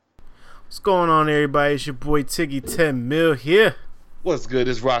What's going on, everybody? It's your boy Tiggy 10 Mil here. What's good?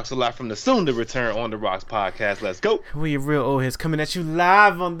 It's Rocks a lot from the soon to return On the Rocks podcast. Let's go. We your real old heads coming at you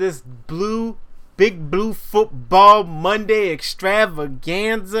live on this big blue football Monday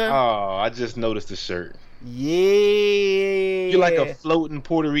extravaganza. Oh, I just noticed the shirt. Yeah. You're like a floating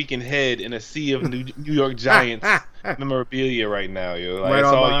Puerto Rican head in a sea of New York Giants memorabilia right now, yo. Like, Right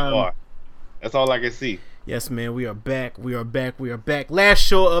that's all behind. you are. That's all I can see. Yes, man, we are back. We are back. Last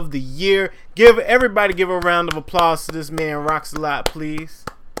show of the year. Give a round of applause to this man, Rocks a lot, please.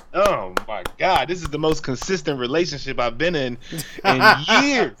 Oh my God, this is the most consistent relationship I've been in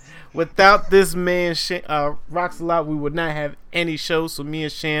years. Without this man, Rocks a lot, we would not have any show. So me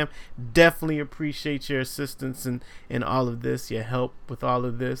and Sham definitely appreciate your assistance in all of this, your help with all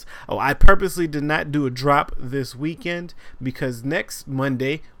of this. Oh, I purposely did not do a drop this weekend because next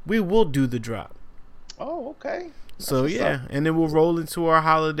Monday we will do the drop. Oh, okay. So yeah, and then we'll roll into our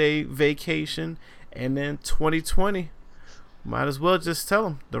holiday vacation, and then 2020. Might as well just tell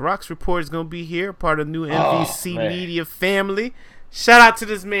them the Rocks Report is gonna be here, part of the new MVC Media family. Shout out to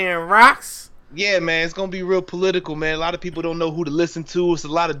this man, Rocks. Yeah, man, it's gonna be real political, man. A lot of people don't know who to listen to. It's a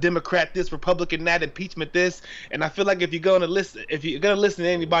lot of Democrat this, Republican that, impeachment this, and I feel like if you're gonna listen to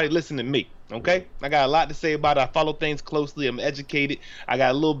anybody, listen to me. Okay, I got a lot to say about it. I follow things closely. I'm educated. I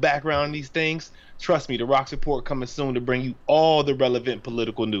got a little background on these things. Trust me, the Rocks Report coming soon to bring you all the relevant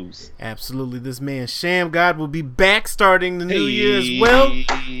political news. Absolutely, this man Sham God will be back starting the new year as well.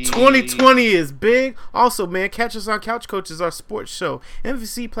 2020 is big. Also, man, catch us on Couch Coaches, our sports show.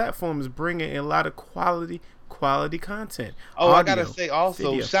 MVC platform is bringing a lot of quality content. Oh, audio, I gotta say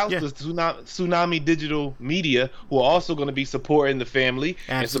also, shouts to Tsunami Digital Media, who are also going to be supporting the family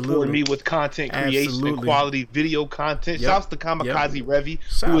and supporting me with content creation and quality video content. Shouts to Kamikaze Revy,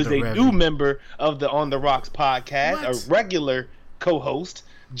 who is a new member of the On the Rocks podcast, a regular co-host,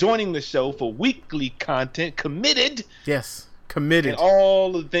 joining the show for weekly content, committed. Yes, committed. And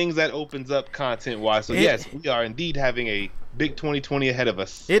all the things that opens up content-wise. So yes, we are indeed having a big 2020 ahead of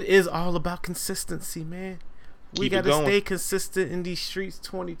us. It is all about consistency, man. We got to stay consistent in these streets.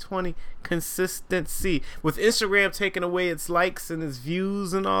 2020 consistency. With Instagram taking away its likes and its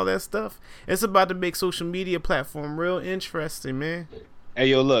views and all that stuff, it's about to make social media platform real interesting, man. Hey,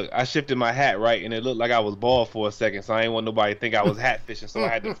 yo, look, I shifted my hat, right, and it looked like I was bald for a second, so I didn't want nobody to think I was hat fishing, so I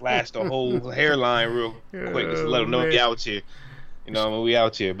had to flash the whole hairline real quick just to let them know we out here. You know, I mean, we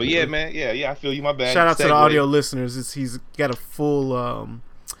out here. But yeah, man, yeah, I feel you. My bad. Shout out to the audio listeners. He's got a full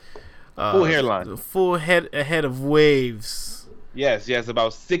full hairline, full head of waves. Yes,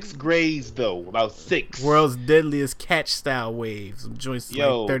 about 6 grays though, about 6. World's deadliest catch style waves. Joints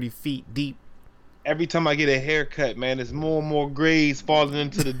like 30 feet deep. Every time I get a haircut, man, there's more and more grays falling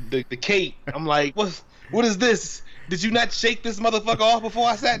into the cape. I'm like, what is this? Did you not shake this motherfucker off before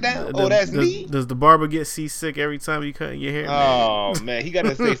I sat down? That's me? Does the barber get seasick every time you cut your hair? Oh, man, he got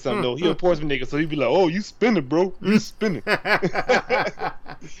to say something, though. He a Portsmouth nigga, so he be like, oh, you spinning, bro. You spinning. Because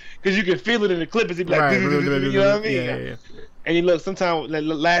you can feel it in the clippers. He be like, you know what I mean? Yeah. And you look, sometimes,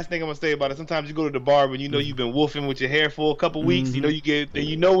 last thing I'm going to say about it, sometimes you go to the barber and you know you've been woofing with your hair for a couple weeks. You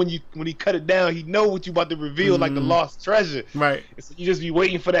know, when he cut it down, he know what you about to reveal, like the lost treasure. Right. So you just be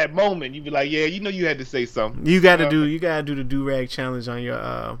waiting for that moment. You be like, yeah, you know you had to say something. You got to do the do-rag challenge on your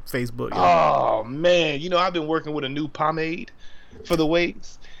Facebook. Oh, man. You know, I've been working with a new pomade for the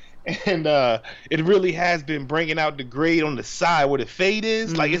waves. And it really has been bringing out the grade on the side where the fade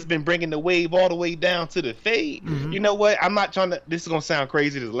is. Like, it's been bringing the wave all the way down to the fade. You know what? I'm not trying to... This is going to sound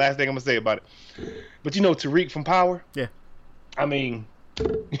crazy. This is the last thing I'm going to say about it. But you know Tariq from Power? Yeah. I mean,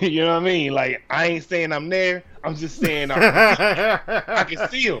 you know what I mean? Like, I ain't saying I'm there. I'm just saying I can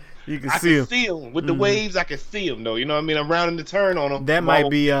see him. You can see him. With the waves, I can see him, though. You know what I mean? I'm rounding the turn on him. That might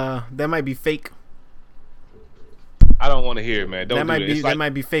be fake. I don't want to hear it, man. That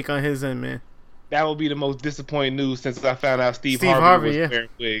might be fake on his end, man. That would be the most disappointing news since I found out Steve Harvey was wearing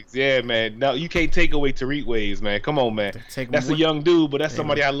wigs. Yeah, man. No, you can't take away Tariq waves, man. Come on, man. That's a young dude, but that's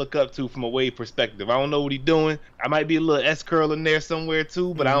somebody I look up to from a wave perspective. I don't know what he's doing. I might be a little S-curl in there somewhere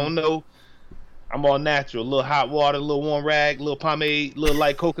too, but I don't know. I'm all natural. A little hot water, a little warm rag, a little pomade, a little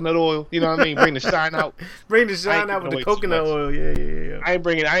light coconut oil. You know what I mean? Bring the shine out. Bring the shine out with the coconut oil. Yeah. I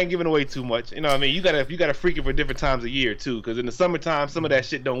ain't giving away too much. You know what I mean? You gotta freak it for different times of year too. Because in the summertime, some of that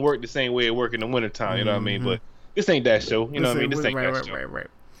shit don't work the same way it work in the wintertime. You know what I mean? But this ain't that show. You know what I mean? This ain't that show. Right.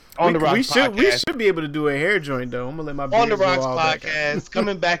 On the Rocks podcast. We should be able to do a hair joint though. I'm gonna let my On the Rocks podcast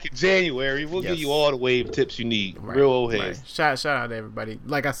coming back in January. We'll give you all the wave tips you need. Real old heads. Right. Shout out to everybody.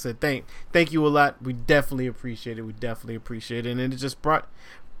 Like I said, thank you a lot. We definitely appreciate it. And it just brought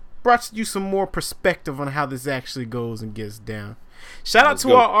you some more perspective on how this actually goes and gets down. Shout out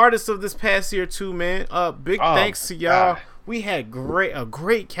to our artists of this past year too, man. Big thanks to y'all. God. We had a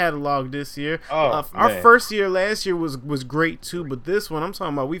great catalog this year. Our first year last year was great too, but this one I'm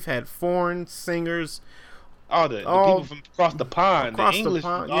talking about, we've had foreign singers. The people from across the pond, the English.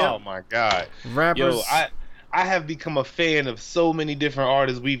 Oh my God, rappers. Yo, I have become a fan of so many different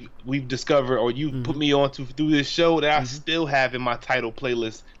artists we've discovered, or you put me on to through this show that I still have in my title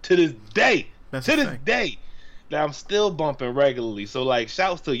playlist to this day. That I'm still bumping regularly. So like,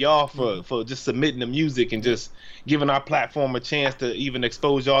 shouts to y'all for just submitting the music and just giving our platform a chance to even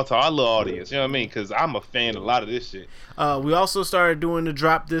expose y'all to our little audience. You know what I mean? Because I'm a fan of a lot of this shit. We also started doing the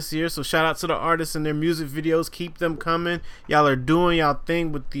drop this year, so shout out to the artists and their music videos. Keep them coming. Y'all are doing y'all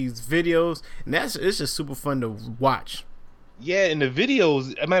thing with these videos, and it's just super fun to watch. Yeah, and the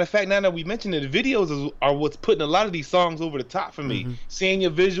videos, as a matter of fact, now that we mentioned it, the videos are what's putting a lot of these songs over the top for me. Seeing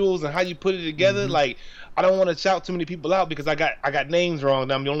your visuals and how you put it together, like, I don't want to shout too many people out because I got names wrong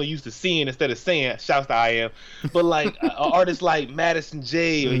that I'm only used to seeing instead of saying. Shouts to I Am, but like artists like Madison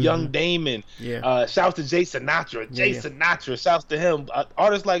J or Young Damon. Shouts to Jay Sinatra. Sinatra. Shouts to him.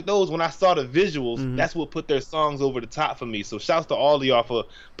 Artists like those. When I saw the visuals, that's what put their songs over the top for me. So shouts to all of y'all for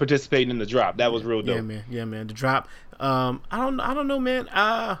participating in the drop. That was real dope. Yeah, man. The drop. I don't know, man.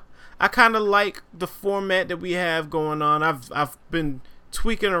 I kind of like the format that we have going on. I've been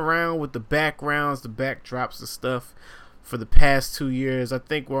tweaking around with the backgrounds, the backdrops and stuff for the past 2 years. I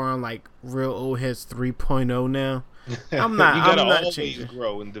think we're on like Real Old Heads 3.0 now. I'm not. You gotta always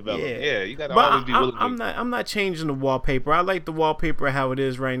grow and develop. Yeah, you gotta always be willing. I'm not changing the wallpaper. I like the wallpaper how it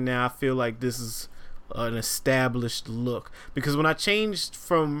is right now. I feel like this is an established look, because when I changed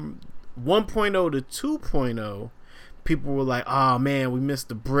from 1.0 to 2.0, people were like, oh man, we missed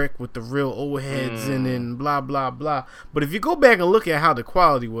the brick with the real old heads in and blah blah blah. But if you go back and look at how the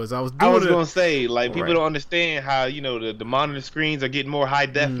quality was, I was gonna say, like, people don't understand how, you know, the monitor screens are getting more high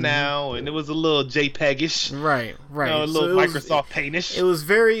def now, and it was a little JPEG-ish. Right. You know, a little Microsoft Paint-ish. It was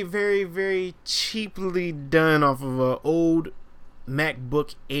very, very, very cheaply done off of an old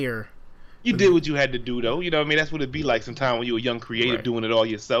MacBook Air. You did what you had to do, though. You know what I mean? That's what it'd be like sometime when you were a young creative doing it all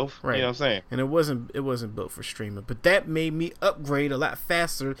yourself. Right. You know what I'm saying? And it wasn't built for streaming. But that made me upgrade a lot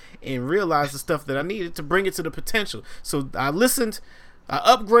faster and realize the stuff that I needed to bring it to the potential. So I listened, I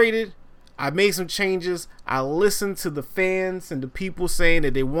upgraded, I made some changes. I listened to the fans and the people saying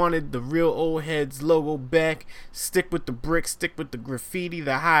that they wanted the Real Old Heads logo back. Stick with the brick, stick with the graffiti,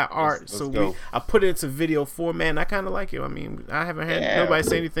 the high art. Let's I put it into video format, and I kind of like it. I mean, I haven't had nobody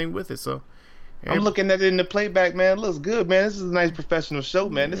say anything with it, so. I'm looking at it in the playback, man. It looks good, man. This is a nice professional show,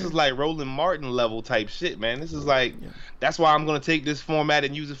 man. This is like Roland Martin level type shit, man. This is like, that's why I'm going to take this format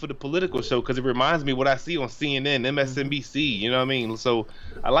and use it for the political show, because it reminds me of what I see on CNN, MSNBC, you know what I mean? So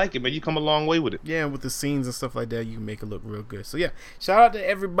I like it, man. You come a long way with it. Yeah, with the scenes and stuff like that, you can make it look real good. So yeah, shout out to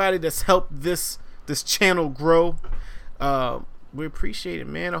everybody that's helped this channel grow. We appreciate it,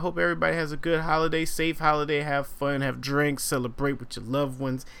 man. I hope everybody has a good holiday, safe holiday, have fun, have drinks, celebrate with your loved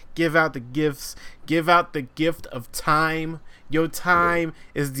ones, give out the gifts, give out the gift of time. Your time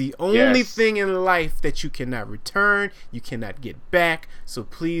is the only thing in life that you cannot return, you cannot get back. So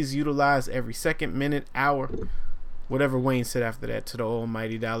please utilize every second, minute, hour, whatever Wayne said after that, to the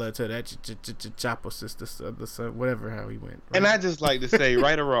almighty dollar, to that Chapo sister, whatever, how he went. Right? And I just like to say,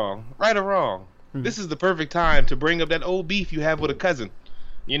 right or wrong. This is the perfect time to bring up that old beef you have with a cousin.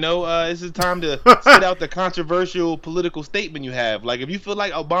 You know, this is time to spit out the controversial political statement you have. Like, if you feel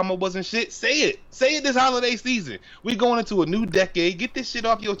like Obama wasn't shit, say it. Say it this holiday season. We're going into a new decade. Get this shit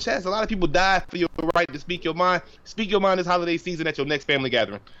off your chest. A lot of people died for your right to speak your mind. Speak your mind this holiday season at your next family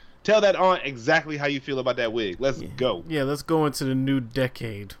gathering. Tell that aunt exactly how you feel about that wig. Let's go. Yeah, let's go into the new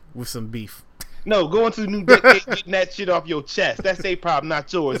decade with some beef. No, go into the new decade, getting that shit off your chest. That's their problem,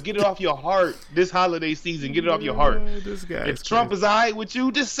 not yours. Get it off your heart this holiday season. Get it off your heart. This guy if Trump is alright with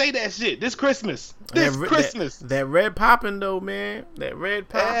you, just say that shit. This Christmas. Christmas. That red popping though, man. That red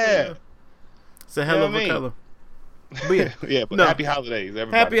popping. Yeah. It's a hell of a color. But but happy holidays,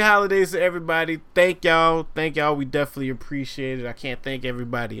 everybody. Happy holidays to everybody. Thank y'all. We definitely appreciate it. I can't thank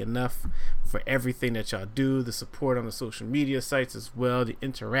everybody enough for everything that y'all do, the support on the social media sites as well, the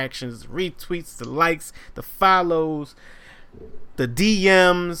interactions, the retweets, the likes, the follows, the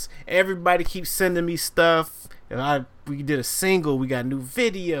DMs. Everybody keeps sending me stuff. We did a single, we got new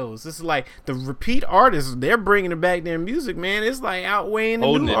videos. This is like the repeat artists, they're bringing back their music, man. It's like outweighing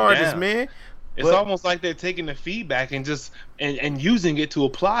the new artists, man. It's almost like they're taking the feedback and just and using it to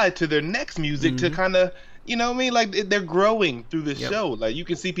apply to their next music to kind of You know what I mean? Like they're growing through the show. Like you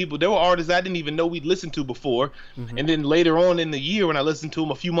can see people. There were artists I didn't even know we'd listened to before, and then later on in the year, when I listened to them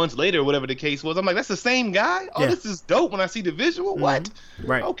a few months later, whatever the case was, I'm like, that's the same guy. Oh, this is dope. When I see the visual, what?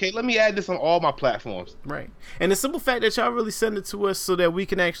 Right. Okay, let me add this on all my platforms. Right. And the simple fact that y'all really send it to us so that we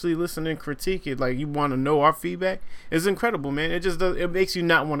can actually listen and critique it, like you want to know our feedback, is incredible, man. It just does. It makes you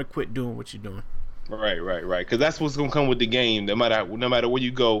not want to quit doing what you're doing. Right. Because that's what's gonna come with the game. No matter where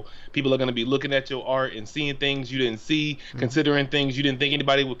you go, people are gonna be looking at your art and seeing things you didn't see, considering things you didn't think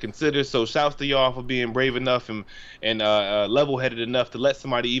anybody would consider. So, shouts to y'all for being brave enough and level-headed enough to let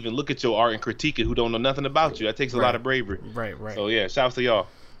somebody even look at your art and critique it who don't know nothing about you. That takes a lot of bravery. Right. So yeah, shouts to y'all.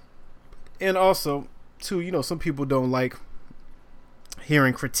 And also, too, some people don't like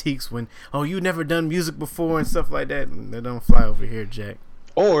hearing critiques when you never done music before and stuff like that. They don't fly over here, Jack.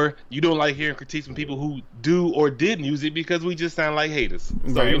 Or you don't like hearing critiques from people who do or did music because we just sound like haters.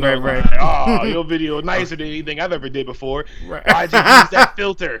 So right. Oh, your video is nicer than anything I've ever did before. Right. Why'd you use that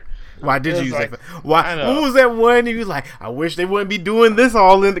filter? Why did you use that? Why? Who was that one? He was like, I wish they wouldn't be doing this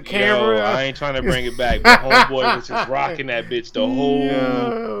all in the camera. Yo, I ain't trying to bring it back, but homeboy was just rocking that bitch the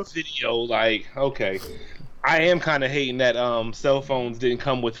whole video. Like, okay. I am kind of hating that cell phones didn't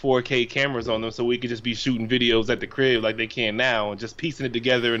come with 4K cameras on them, so we could just be shooting videos at the crib like they can now and just piecing it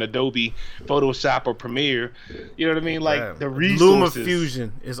together in Adobe Photoshop or Premiere. You know what I mean? Like the resources.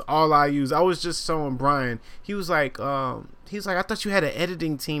 LumaFusion is all I use. I was just showing Brian. He was like, I thought you had an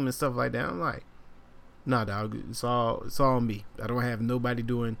editing team and stuff like that. I'm like, nah, dog. It's all me. I don't have nobody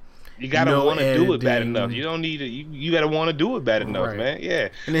doing. You gotta want to do it bad enough. You don't need to. You gotta want to do it bad enough, man. Yeah.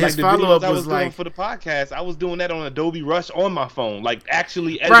 And then his follow-up was doing for the podcast. I was doing that on Adobe Rush on my phone, like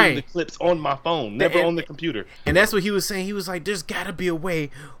actually editing the clips on my phone, never on the computer. And that's what he was saying. He was like, "There's gotta be a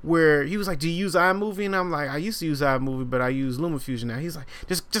way where," he was like, "Do you use iMovie?" And I'm like, "I used to use iMovie, but I use LumaFusion now." He's like,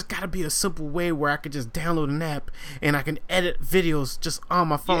 "There's just gotta be a simple way where I could just download an app and I can edit videos just on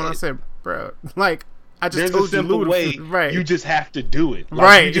my phone." I said, "Bro, like." There's a simple way. Right. You just have to do it.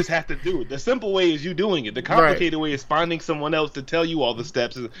 Right. You just have to do it. The simple way is you doing it. The complicated way is finding someone else to tell you all the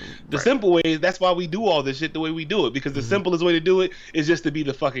steps. The simple way is that's why we do all this shit the way we do it, because the simplest way to do it is just to be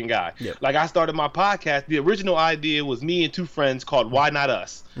the fucking guy. Yep. Like I started my podcast. The original idea was me and two friends called Why Not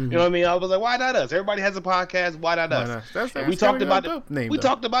Us. You know what I mean? I was like, why not us? Everybody has a podcast. Why not us? We talked about it. We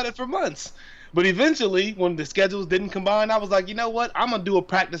talked about it for months. But eventually, when the schedules didn't combine, I was like, you know what? I'm going to do a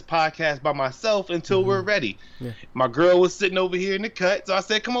practice podcast by myself until we're ready. Yeah. My girl was sitting over here in the cut. So I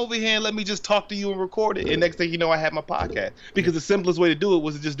said, come over here and let me just talk to you and record it. And next thing you know, I had my podcast. Because the simplest way to do it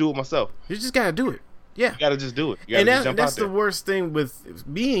was to just do it myself. You just got to do it. Yeah. You got to just do it. And that's the worst thing with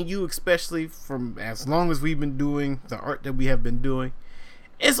me and you, especially from as long as we've been doing the art that we have been doing.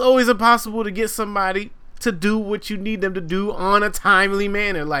 It's always impossible to get somebody to do what you need them to do on a timely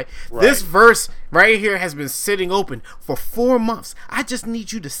manner. Like this verse right here has been sitting open for 4 months. I just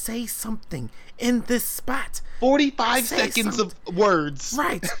need you to say something in this spot. 45 seconds of words.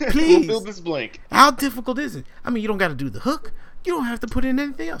 Right. Please. We'll fill this blank. How difficult is it? I mean, you don't got to do the hook. You don't have to put in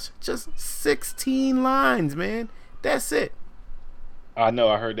anything else. Just 16 lines, man. That's it. I know.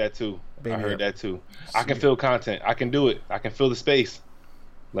 I heard that too. Baby, I heard that too. I can feel content. I can do it. I can feel the space.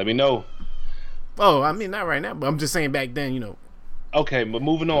 Let me know. Oh, I mean, not right now, but I'm just saying back then, Okay, but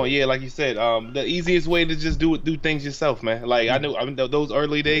moving on, yeah, like you said, the easiest way to just do things yourself, man. Like I mean, those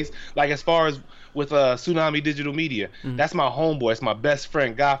early days, like as far as with Tsunami Digital Media, that's my homeboy, it's my best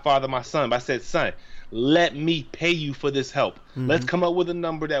friend, godfather, my son. But I said, son, let me pay you for this help. Let's come up with a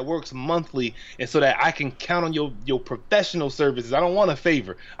number that works monthly, and so that I can count on your professional services. I don't want a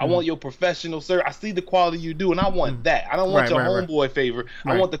favor. I want your professional service. I see the quality you do, and I want that. I don't want your homeboy favor.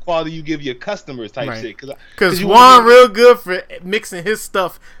 I want the quality you give your customers type shit. Because Juan real good for mixing his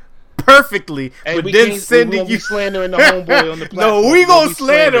stuff perfectly, but then sending you slandering the homeboy on the platform. No, we gonna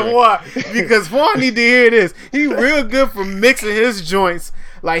slander Juan because Juan need to hear this. He real good for mixing his joints.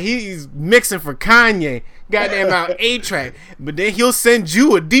 Like he's mixing for Kanye, goddamn out A-track, but then he'll send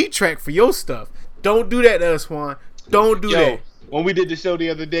you a D-track for your stuff. Don't do that to us, Juan. Don't do that. When we did the show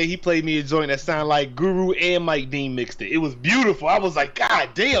the other day, he played me a joint that sounded like Guru and Mike Dean mixed it. It was beautiful. I was like, God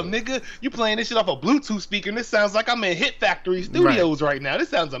damn, nigga, you playing this shit off a Bluetooth speaker, and this sounds like I'm in Hit Factory Studios right now. This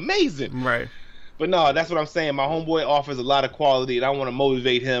sounds amazing. Right. But no, that's what I'm saying. My homeboy offers a lot of quality, and I want to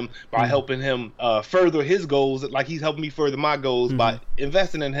motivate him by helping him further his goals, like he's helping me further my goals by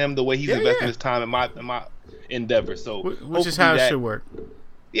investing in him the way he's investing his time in my endeavor. So, which is how it should work.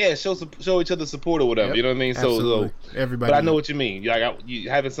 Yeah, show each other support or whatever. Yep. You know what I mean? Absolutely. So everybody. But I know what you mean. Like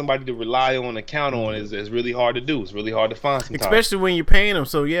having somebody to rely on and count on is really hard to do. It's really hard to find sometimes. Especially when you're paying them.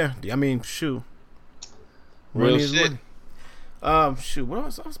 So yeah, I mean, shoot. Real shit. Shoot, I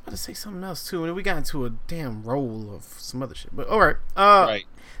was about to say something else too, and then we got into a damn roll of some other shit. But all right, right.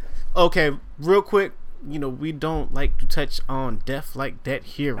 Okay, real quick. You know, we don't like to touch on death like that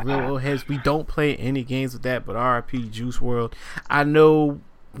here. Real old heads, we don't play any games with that. But RIP Juice WRLD. I know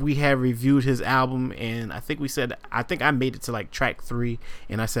we have reviewed his album, and I think I made it to like track 3,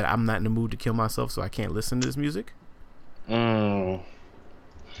 and I said I'm not in the mood to kill myself, so I can't listen to this music. You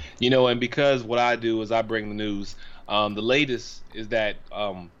know, and because what I do is I bring the news. The latest is that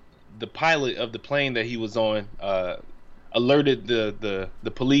the pilot of the plane that he was on alerted the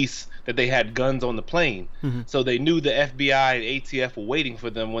police that they had guns on the plane. Mm-hmm. So they knew the FBI and ATF were waiting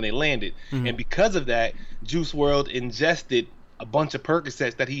for them when they landed. Mm-hmm. And because of that, Juice WRLD ingested a bunch of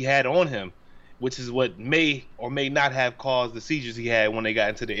Percocets that he had on him, which is what may or may not have caused the seizures he had when they got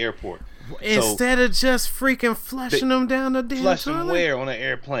into the airport. Instead of just freaking flushing them down the damn flush toilet? Flush them where? On an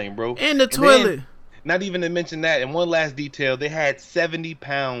airplane, bro. In the toilet. Then, not even to mention that, and one last detail, they had 70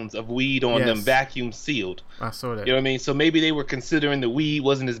 pounds of weed on them, vacuum sealed. I saw that. You know what I mean? So maybe they were considering the weed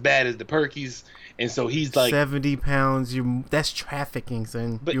wasn't as bad as the Perkies, and so he's like 70 pounds. That's trafficking,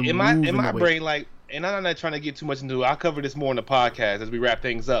 son. But in my brain, like, and I'm not trying to get too much into it. I'll cover this more in the podcast as we wrap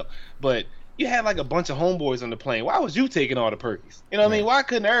things up. But you had like a bunch of homeboys on the plane. Why was you taking all the Perkies? You know what I mean? Why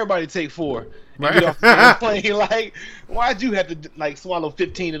couldn't everybody take 4 and get off the plane? Like, why'd you have to like swallow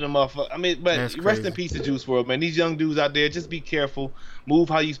 15 of them off? I mean, but that's rest crazy. In peace to Juice WRLD, man. These young dudes out there, just be careful. Move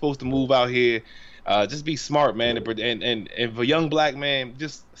how you supposed to move out here. Just be smart, man. And for young black man,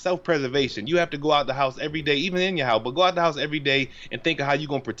 just self-preservation. You have to go out the house every day, even in your house, but go out the house every day and think of how you're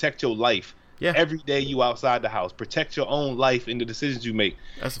going to protect your life. Yeah. Every day you outside the house. Protect your own life and the decisions you make.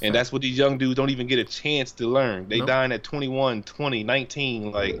 That's what these young dudes don't even get a chance to learn. They dying at 21, 20,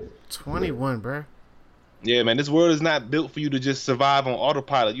 19. Like 21, bro. Yeah, man. This world is not built for you to just survive on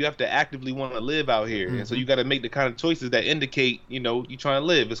autopilot. You have to actively want to live out here. Mm-hmm. And so you got to make the kind of choices that indicate, you know, you're trying to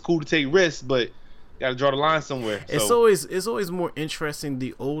live. It's cool to take risks, but you got to draw the line somewhere. It's always more interesting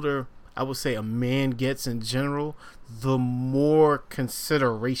the older, I would say, a man gets in general, the more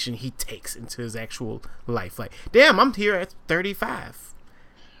consideration he takes into his actual life. Like, damn, I'm here at 35.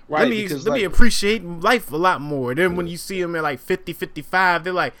 Right. Let me appreciate life a lot more. Then when you see them at like 50, 55,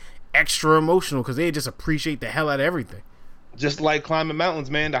 they're like extra emotional because they just appreciate the hell out of everything. Just like climbing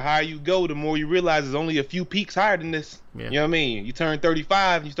mountains, man. The higher you go, the more you realize there's only a few peaks higher than this. Yeah. You know what I mean? You turn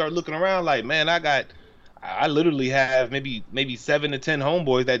 35 and you start looking around like, man, I literally have maybe 7 to 10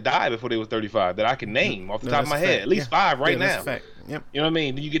 homeboys that died before they was 35 that I can name off the top of my head. At least 5 right now. That's a fact. Yep. You know what I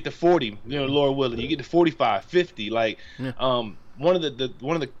mean? Then you get to 40, you know, Lord willing. You get to 45, 50. Like, one of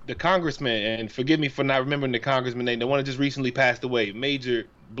the congressmen, and forgive me for not remembering the congressman name, the one that just recently passed away, major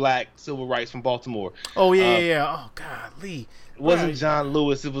black civil rights from Baltimore. Oh yeah. Oh golly. It wasn't John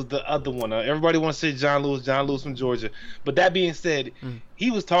Lewis, it was the other one. Everybody wants to say John Lewis from Georgia. But that being said, he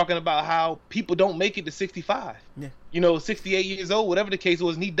was talking about how people don't make it to 65. Yeah. You know, 68 years old, whatever the case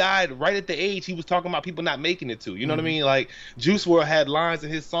was, and he died right at the age he was talking about people not making it to. You know what I mean? Like, Juice WRLD had lines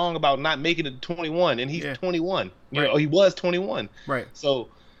in his song about not making it to 21, and he's 21. You know, he was 21. Right. So,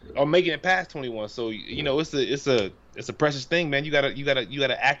 or making it past 21. So, you know, it's a precious thing, man. You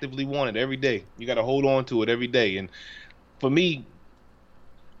gotta actively want it every day. You gotta hold on to it every day. And for me,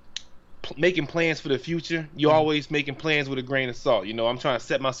 making plans for the future, you're always making plans with a grain of salt. You know, I'm trying to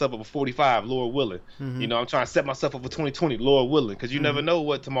set myself up for 45, Lord willing. You know, I'm trying to set myself up for 2020, Lord willing, because you never know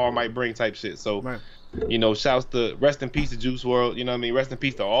what tomorrow might bring type shit. So, you know, shouts to rest in peace to Juice WRLD. You know what I mean? Rest in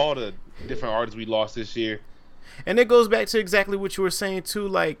peace to all the different artists we lost this year. And it goes back to exactly what you were saying too.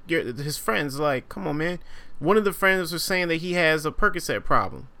 Like his friends, like, come on, man. One of the friends was saying that he has a Percocet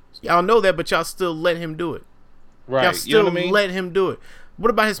problem. Y'all know that, but y'all still let him do it. Right. Y'all still let him do it. What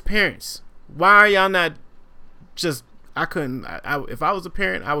about his parents? Why are y'all not just? If I was a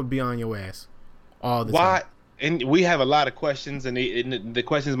parent, I would be on your ass all the time. And we have a lot of questions, and the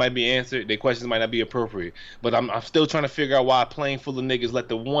questions might be answered. The questions might not be appropriate. But I'm still trying to figure out why a plane full of niggas let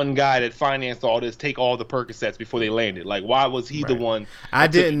the one guy that financed all this take all the Percocets before they landed. Like, why was he the one? I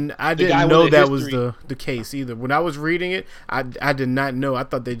didn't know that was the case either. When I was reading it, I did not know. I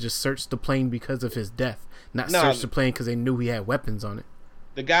thought they just searched the plane because of his death, not searched the plane because they knew he had weapons on it.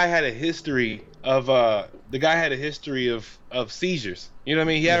 The guy had a history of seizures. You know what I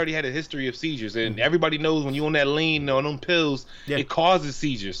mean? He already had a history of seizures, and everybody knows when you on that lean on them pills, it causes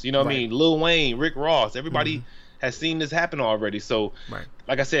seizures. You know what I mean? Lil Wayne, Rick Ross, everybody has seen this happen already. So,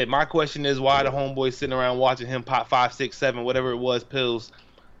 like I said, my question is why the homeboys sitting around watching him pop 5, 6, 7, whatever it was, pills,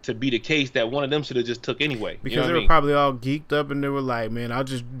 to be the case that one of them should have just took anyway. Because they were probably all geeked up and they were like, man, I'll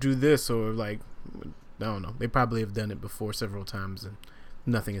just do this, or like, I don't know. They probably have done it before several times and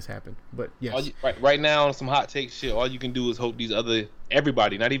nothing has happened. But yes, right now on some hot take shit, all you can do is hope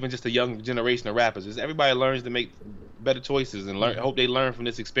everybody, not even just a young generation of rappers, is everybody learns to make better choices and hope they learn from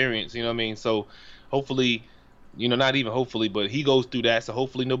this experience. You know what I mean? So hopefully, not even hopefully, but he goes through that. So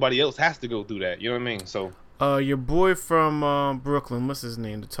hopefully nobody else has to go through that. You know what I mean? So. Your boy from Brooklyn, what's his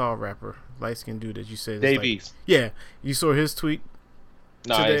name? The tall rapper, light skinned dude that you said. Dave East. Yeah, you saw his tweet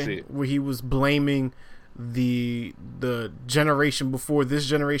today I didn't see it. Where he was blaming the generation before this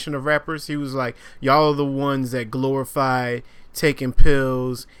generation of rappers. He was like, y'all are the ones that glorify taking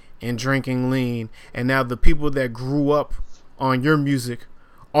pills and drinking lean, and now the people that grew up on your music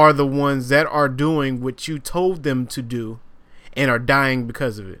are the ones that are doing what you told them to do and are dying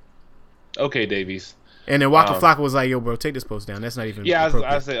because of it. Okay, Davies. And then Waka Flocka was like, yo, bro, take this post down. That's not even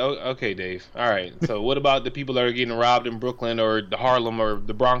I say, okay, Dave. All right. So what about the people that are getting robbed in Brooklyn or the Harlem or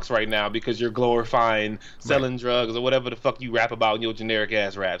the Bronx right now because you're glorifying selling drugs or whatever the fuck you rap about in your generic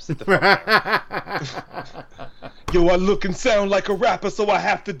ass raps? Sit the fuck out. Yo, I look and sound like a rapper, so I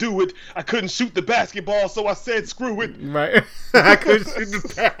have to do it. I couldn't shoot the basketball, so I said screw it. Right. I couldn't shoot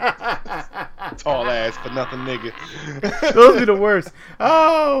the tall ass for nothing nigga. Those are the worst.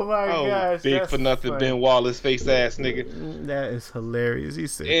 Oh, my gosh. Big for nothing funny. Ben Wallace face ass nigga. That is hilarious. He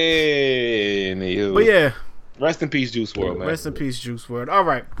said. Anywho. But yeah. Rest in peace, Juice WRLD, man. Rest in peace, Juice WRLD. All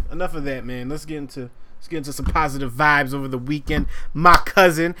right. Enough of that, man. Let's get into some positive vibes over the weekend. My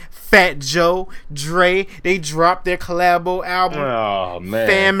cousin, Fat Joe, Dre, they dropped their collabo album. Oh, man.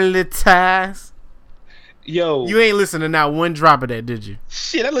 Family Ties. Yo. You ain't listened to not one drop of that, did you?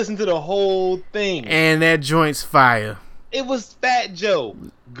 Shit, I listened to the whole thing. And that joint's fire. It was Fat Joe.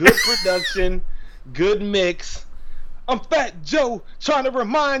 Good production, good mix. I'm Fat Joe, trying to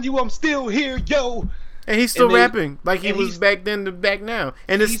remind you I'm still here, yo. And he's still rapping like he was back then to back now.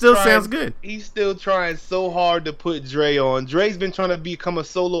 And it still sounds good. He's still trying so hard to put Dre on. Dre's been trying to become a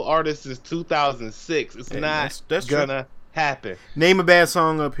solo artist since 2006. It's not that's gonna happen. Name a bad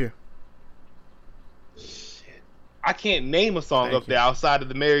song up here. Shit. I can't name a song up there outside of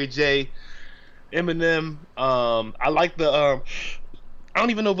the Mary J, Eminem. I like the I don't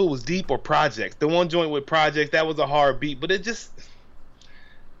even know if it was Deep or Project. The one joint with Project, that was a hard beat, but it just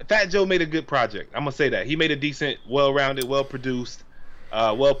Fat Joe made a good project. I'm gonna say that he made a decent, well-rounded, well-produced,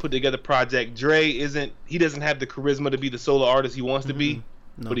 well put together project. Dre doesn't have the charisma to be the solo artist he wants to be,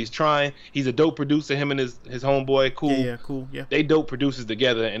 but he's trying. He's a dope producer. Him and his homeboy, cool. Yeah, cool. Yeah, they dope producers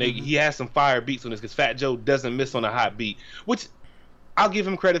together, and he has some fire beats on this because Fat Joe doesn't miss on a hot beat. Which I'll give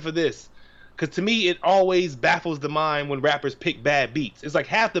him credit for this, because to me it always baffles the mind when rappers pick bad beats. It's like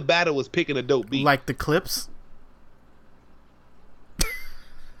half the battle is picking a dope beat, like the Clips.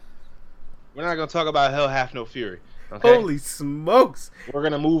 We're not going to talk about Hell Hath No Fury. Okay? Holy smokes. We're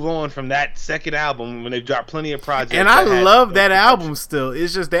going to move on from that second album when they've dropped plenty of projects. And I love that album still.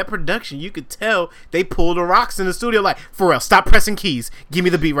 It's just that production. You could tell they pulled the rocks in the studio like, Pharrell, stop pressing keys. Give me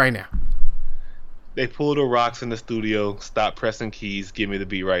the beat right now. They pulled the rocks in the studio. Stop pressing keys. Give me the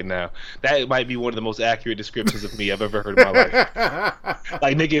beat right now. That might be one of the most accurate descriptions of me I've ever heard in my life.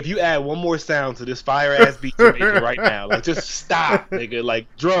 Like, nigga, if you add one more sound to this fire-ass beat you're making right now, like, just stop, nigga. Like,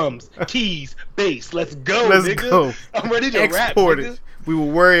 drums, keys, bass. Let's go, nigga. Go. I'm ready to Export rap, nigga. It. We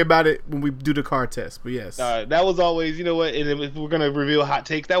will worry about it when we do the car test, but yes. That was always, you know what, and if we're going to reveal hot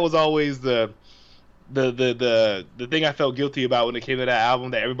takes, that was always the thing I felt guilty about when it came to that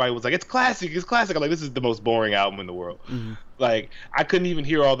album, that everybody was like, it's classic. I'm like, this is the most boring album in the world. Mm-hmm. Like, I couldn't even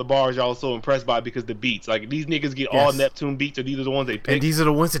hear all the bars y'all was so impressed by because the beats. Like, these niggas get all Neptune beats, or these are the ones they pick. And these are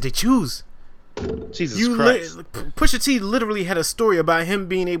the ones that they choose. Jesus Christ. Pusha T literally had a story about him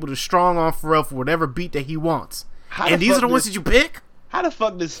being able to strong on Pharrell for whatever beat that he wants. And these are the ones that you pick? How the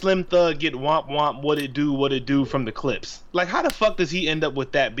fuck does Slim Thug get Womp Womp What It Do from the Clips? Like, how the fuck does he end up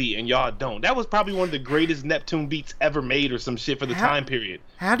with that beat and y'all don't? That was probably one of the greatest Neptune beats ever made or some shit for the time period.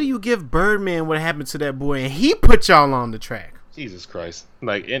 How do you give Birdman what happened to that boy and he put y'all on the track? Jesus Christ.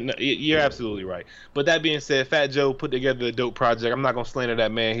 Like, you're absolutely right. But that being said, Fat Joe put together a dope project. I'm not going to slander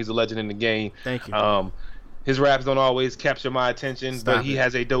that man. He's a legend in the game. Thank you. His raps don't always capture my attention, but he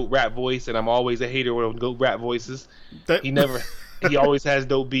has a dope rap voice, and I'm always a hater with dope rap voices. He always has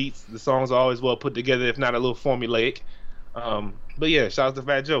dope beats. The songs are always well put together, if not a little formulaic. But yeah, shout out to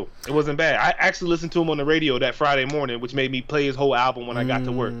Fat Joe. It wasn't bad. I actually listened to him on the radio that Friday morning, which made me play his whole album when I got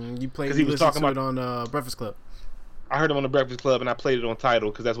to work. You played because he was talking about it on Breakfast Club. I heard him on the Breakfast Club, and I played it on Tidal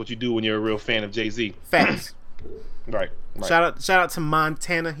because that's what you do when you're a real fan of Jay-Z. Facts. Right. Shout out to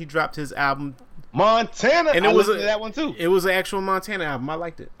Montana. He dropped his album. Montana, and I listened to that one too. It was an actual Montana album. I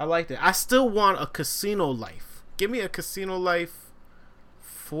liked it. I still want a Casino Life. Give me a Casino Life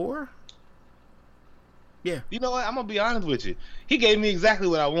 4. Yeah. You know what? I'm gonna be honest with you. He gave me exactly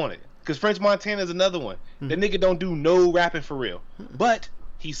what I wanted. Cause French Montana is another one. That nigga don't do no rapping for real, but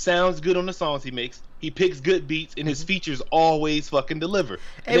he sounds good on the songs he makes. He picks good beats, and his features always fucking deliver.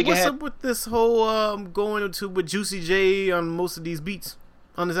 Hey, what's up with this whole going into with Juicy J on most of these beats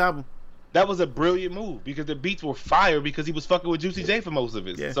on this album? That was a brilliant move because the beats were fire because he was fucking with Juicy J for most of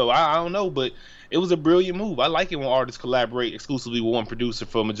it. Yeah. So I don't know, but it was a brilliant move. I like it when artists collaborate exclusively with one producer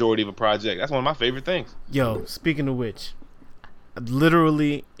for a majority of a project. That's one of my favorite things. Yo, speaking of which,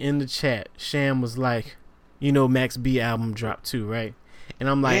 literally in the chat, Sham was like, you know, Max B album dropped too, right? And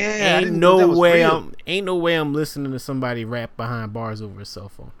I'm like, ain't no way I'm listening to somebody rap behind bars over a cell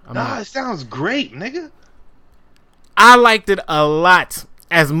phone. It sounds great, nigga. I liked it a lot.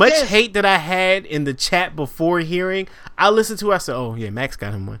 As much hate that I had in the chat before hearing, I listened to it, I said, oh yeah, Max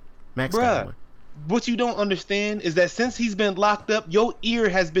got him one. Max got him one. What you don't understand is that since he's been locked up, your ear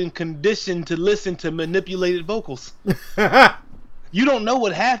has been conditioned to listen to manipulated vocals. You don't know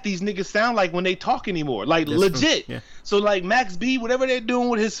what half these niggas sound like when they talk anymore. Like, that's legit. Yeah. So, like, Max B, whatever they're doing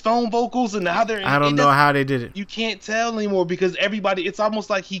with his phone vocals and how they're... I don't know how they did it. You can't tell anymore because everybody... It's almost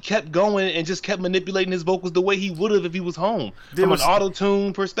like he kept going and just kept manipulating his vocals the way he would have if he was home. From an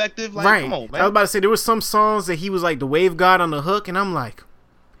auto-tune perspective. Like, right. Come on, man. I was about to say, there were some songs that he was like the wave god on the hook, and I'm like,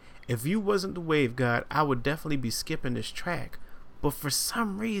 if you wasn't the wave god, I would definitely be skipping this track. But for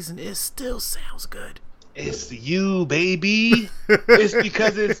some reason, it still sounds good. It's you, baby. It's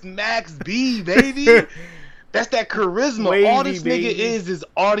because it's Max B, baby. That's that charisma. Wavy, all this nigga is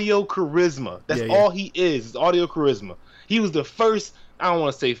audio charisma. That's all he is audio charisma. He was the first, I don't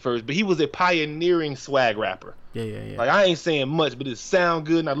want to say first, but he was a pioneering swag rapper. Yeah. Like, I ain't saying much, but it sound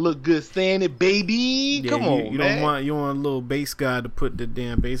good and I look good saying it, baby. Yeah, Come on, you man. You want a little bass guy to put the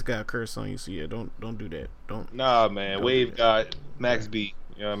damn bass guy curse on you. So yeah, don't do that. Nah, man. Wave God, Max B.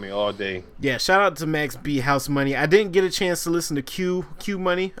 You know what I mean? All day. Yeah, shout out to Max B, House Money. I didn't get a chance to listen to Q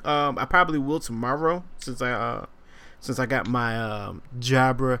Money. I probably will tomorrow since I got my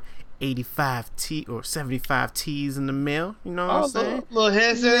Jabra 85T or 75Ts in the mail. You know what I'm saying? Little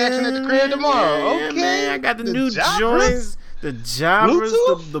headset action at the crib tomorrow. Okay. Man, I got the new joints. The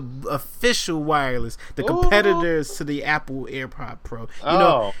Jabras, the official wireless, the competitors to the Apple AirPod Pro.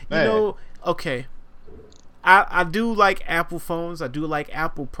 You know, okay. I do like Apple phones. I do like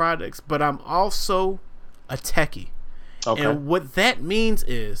Apple products, but I'm also a techie. Okay. And what that means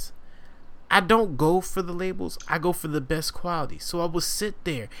is I don't go for the labels. I go for the best quality. So I will sit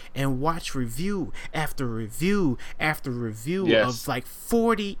there and watch review after review after review of like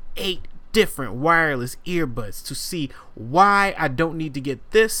 48 different wireless earbuds to see why I don't need to get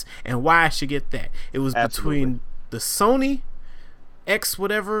this and why I should get that. It was between the Sony X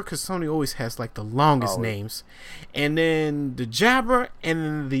whatever, because Sony always has like the longest names, and then the Jabra and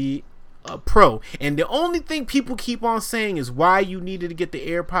then the Pro. And the only thing people keep on saying is why you needed to get the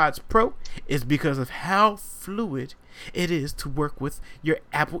AirPods Pro is because of how fluid it is to work with your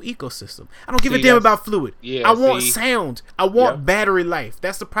Apple ecosystem. I don't give a damn about fluid. I want sound. I want battery life.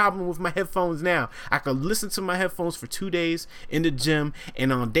 That's the problem with my headphones now. I can listen to my headphones for 2 days in the gym,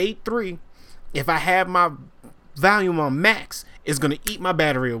 and on day 3, if I have my volume on max, it's gonna eat my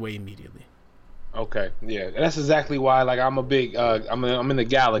battery away immediately. Okay, yeah, that's exactly why. Like, I'm a big, I'm in the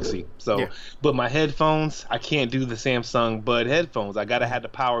Galaxy, so but my headphones, I can't do the Samsung Bud headphones. I gotta have the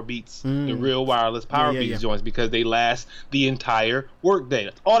Power Beats, the real wireless Power Beats joints, because they last the entire work day.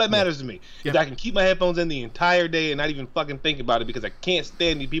 That's all that matters to me. Is I can keep my headphones in the entire day and not even fucking think about it because I can't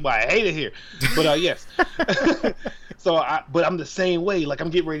stand these people. I hate it here, but yes. But I'm the same way. Like, I'm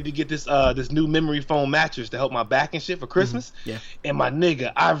getting ready to get this this new memory foam mattress to help my back and shit for Christmas. And my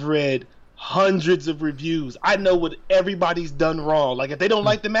nigga, I've read hundreds of reviews. I know what everybody's done wrong. Like, if they don't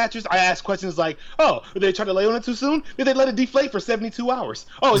like the mattress, I ask questions like, oh, did they try to lay on it too soon? Did they let it deflate for 72 hours?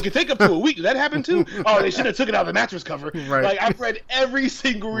 Oh, it could take up to a week. Did that happen too? Oh, they should have took it out of the mattress cover. Like, I've read every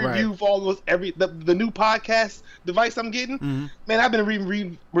single review for almost every the new podcast device I'm getting. Man, I've been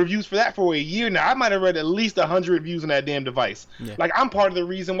reading reviews for that for a year now. I might have read at least 100 reviews on that damn device. Like, I'm part of the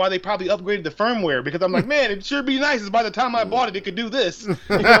reason why they probably upgraded the firmware, because I'm like, man, it sure be nice by the time I bought it, it could do this. You know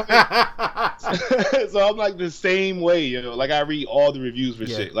what I mean? So I'm like the same way, you know. Like, I read all the reviews for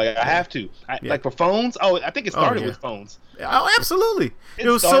shit. Like, I have to. Like, for phones. Oh, I think it started with phones. Oh, absolutely. There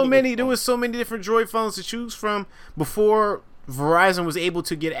was so many different Droid phones to choose from before Verizon was able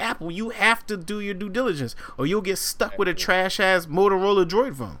to get Apple. You have to do your due diligence, or you'll get stuck with a trash ass Motorola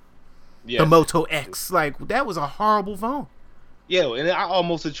Droid phone. The Moto X. Like, that was a horrible phone. And I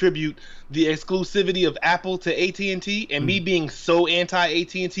almost attribute the exclusivity of Apple to AT&T and me being so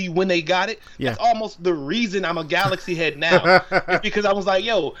anti-AT&T when they got it. That's almost the reason I'm a Galaxy head now. It's because I was like,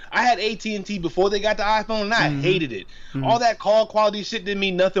 I had AT&T before they got the iPhone, and I hated it. All that call quality shit didn't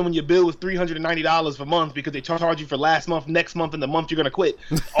mean nothing when your bill was $390 per month because they charge you for last month, next month, and the month you're going to quit.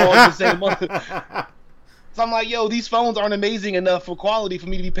 All in the same month. So I'm like, these phones aren't amazing enough for quality for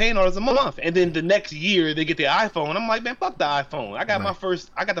me to be paying all this a month. And then the next year they get the iPhone. I'm like, man, fuck the iPhone. I got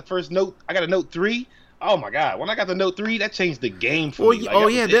the first Note. I got a Note 3. Oh my God. When I got the Note 3, that changed the game for me.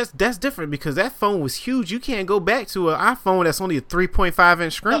 That's different because that phone was huge. You can't go back to an iPhone that's only a 3.5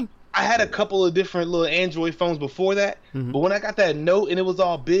 inch screen. I had a couple of different little Android phones before that, but when I got that Note and it was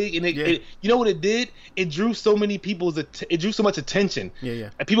all big, and it you know what it did? It drew so many it drew so much attention.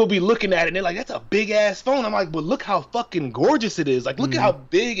 And people be looking at it and they're like, "That's a big ass phone." I'm like, "But look how fucking gorgeous it is! Like, look at how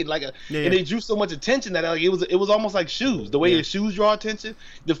big and and it drew so much attention that it was almost like shoes. The way your shoes draw attention,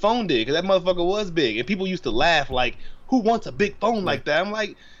 the phone did, because that motherfucker was big, and people used to laugh like, "Who wants a big phone like that?" I'm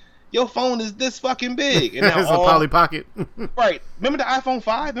like, your phone is this fucking big. And now it's a Polly Pocket. Right. Remember the iPhone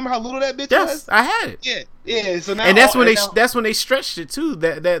 5? Remember how little that bitch was? Yes, I had it. Yeah. So now, and that's when they stretched it too.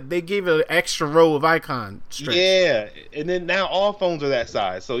 That they gave it an extra row of icon stretch. Yeah, and then now all phones are that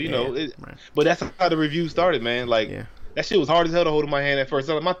size. So but that's how the review started, man. Like that shit was hard as hell to hold in my hand at first.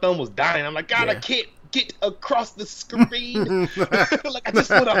 So, my thumb was dying. I'm like, God, I can't get across the screen. Like I just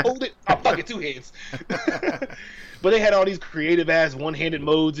want to hold it. Oh, fuck it, 2 hands. But they had all these creative ass one-handed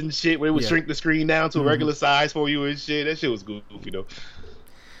modes and shit where it would shrink the screen down to a regular size for you and shit. That shit was goofy though.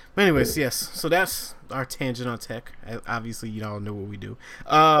 But anyways, yes. So that's our tangent on tech. Obviously, you all know what we do.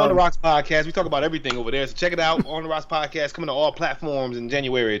 On the Rocks Podcast, we talk about everything over there. So check it out. On the Rocks Podcast, coming to all platforms in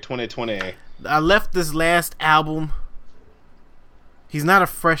January 2020. I left this last album. He's not a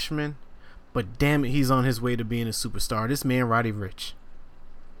freshman, but damn it, he's on his way to being a superstar. This man, Roddy Ricch.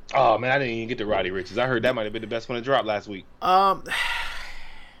 Oh man, I didn't even get to Roddy Ricch. I heard that might have been the best one to drop last week.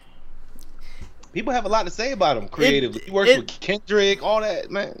 People have a lot to say about him creatively. He works with Kendrick, all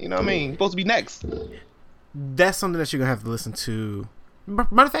that, man. You know what I mean? He's supposed to be next. That's something that you're gonna have to listen to. Matter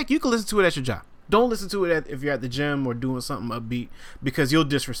of fact, you can listen to it at your job. Don't listen to it if you're at the gym or doing something upbeat, because you'll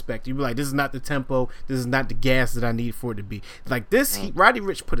disrespect. You'll be like, this is not the tempo. This is not the gas that I need for it to be. Like this, Roddy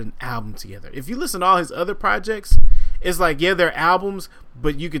Ricch put an album together. If you listen to all his other projects, it's like, they're albums,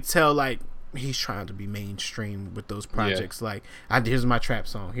 but you could tell like he's trying to be mainstream with those projects. Like, here's my trap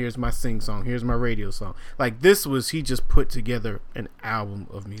song, here's my sing song, here's my radio song. Like he just put together an album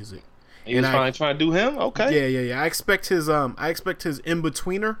of music. He was trying to do him. Okay. Yeah. I expect his in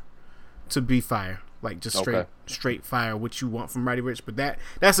betweener to be fire, like just straight fire, what you want from Roddy Ricch. But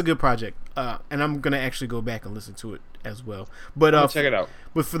that's a good project, and I'm gonna actually go back and listen to it as well. But check it out.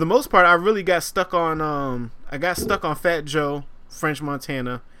 But for the most part, I really got stuck on Fat Joe, French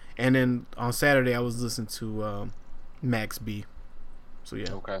Montana, and then on Saturday I was listening to Max B. So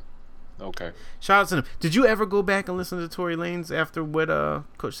yeah. Okay. Shout out to them. Did you ever go back and listen to Tory Lanez after what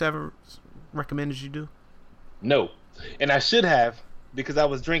Coach Savage recommended you do? No, and I should have, because I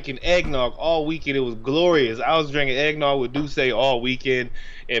was drinking eggnog all weekend. It was glorious. I was drinking eggnog with Duce all weekend,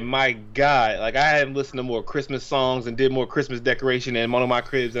 and my God, like I hadn't listened to more Christmas songs and did more Christmas decoration in one of my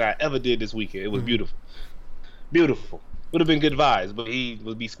cribs than I ever did this weekend. It was beautiful. Would have been good vibes, but he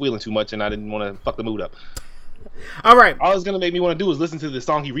would be squealing too much, and I didn't want to fuck the mood up. All right. All it's gonna make me want to do is listen to the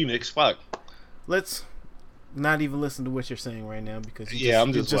song he remixed. Fuck. Let's not even listen to what you're saying right now, because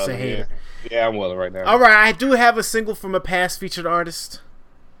I'm just a hater. Yeah, I'm welling right now. All right, I do have a single from a past featured artist.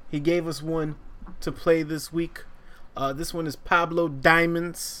 He gave us one to play this week. This one is Pablo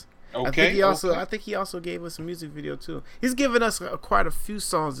Diamonds. Okay. I think he also gave us a music video too. He's given us quite a few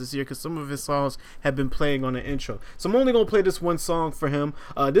songs this year, because some of his songs have been playing on the intro. So I'm only gonna play this one song for him.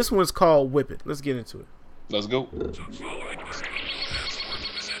 This one's called "Whip It." Let's get into it. Let's go.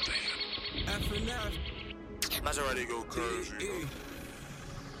 Maserati go crazy.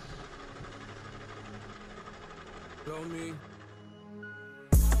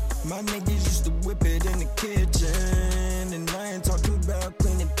 My niggas used to whip it in the kitchen, and I ain't talking about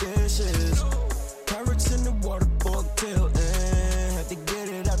cleaning dishes. Pirates in the water, bug tilting. Had to get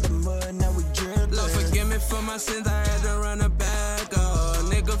it out the mud, now we drippin'. Lord, forgive me for my sins, I had to run it back.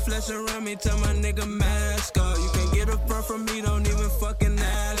 Nigga flesh around me, tell my nigga mask off. You can get a front from me, don't even fucking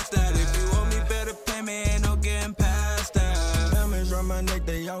ask that. If you owe me, better pay me, ain't no getting past that. Diamonds around my neck,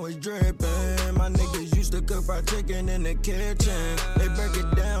 they always drippin'. My niggas used to cook fried chicken in the kitchen. They break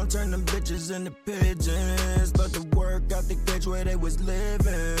it down, turn them bitches into pigeons. But the work out the cage where they was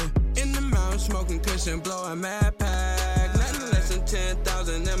living. In the mountain, smoking cushion, blowing mad pack. Nothing less than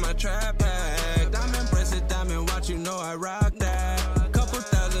 10,000 in my trap pack. Diamond bracelet, diamond watch, you know I rock that.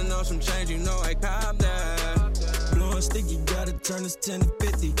 you know I cop that. Blowing sticky, gotta turn this 10 to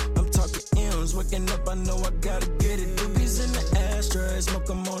 50. I'm talking M's, waking up, I know I gotta get it. Doobies in the ashtray, smoke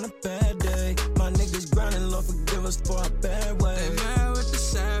 'em on a bad day. My niggas grinding, Lord forgive us for our bad way. They mad with the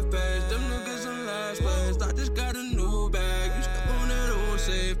sad face, them niggas on last place. I just got a new bag, you stuck on that old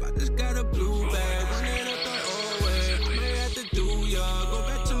safe. I just got a blue bag, run it up the old way. I may have to do ya, go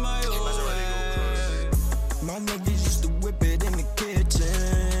back to my old way. My niggas used to whip it in the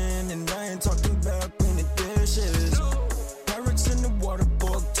kitchen, and I ain't talking about cleaning dishes. Pirates in the water,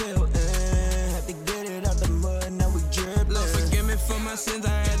 fork tail in. Had to get it out the mud, now we drippin'. Lord, forgive me for my sins, I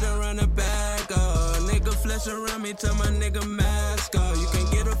had to run it back. Nigga flesh around me, tell my nigga mask off. You can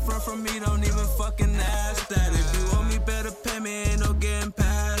get a front from me, don't even fucking ask that. If you owe me, better pay me, ain't no getting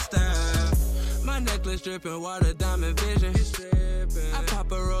past that. My necklace dripping, water diamond vision. I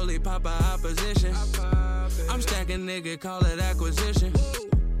pop a rollie, pop a opposition. I'm stacking, nigga, call it acquisition.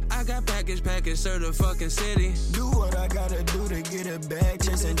 I got package, serve the fucking city. Do what I gotta do to get a bag.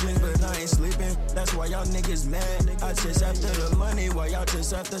 Chasing dreams, but I ain't sleeping. That's why y'all niggas mad. I chase after the money while y'all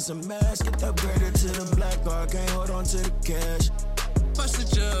chase after some mask. Get upgraded to the black car, can't hold on to the cash. Bust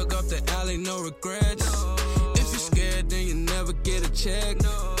the jug off the alley, no regrets. If you're scared, then you never get a check.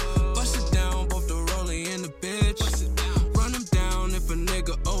 Bust it down, both the rollie and the bitch. Run them down if a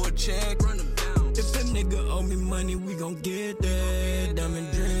nigga owe a check. If a nigga owe me money, we gon' get that. Diamond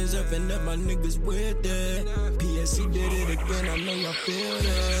dreams up and up, my niggas with that. PSC did it again, I know y'all feel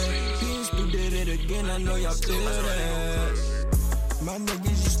that. PSP did it again, I know y'all feel that. My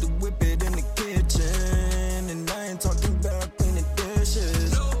niggas used to whip it in the kitchen, and I ain't talking about cleaning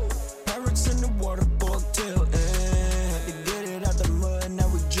dishes. Pirates in the water, fork tail in. Had to get it out the mud, now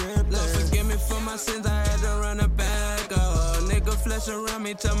we drippin'. Lord, forgive me for my sins, I had to run it back. Nigga flesh around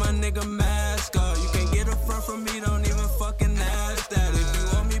me, tell my nigga mask off. You can't get a front from me, don't even fucking ask that. If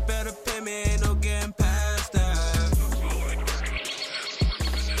you owe me, better pay me, ain't no getting past that.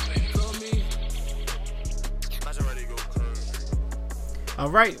 All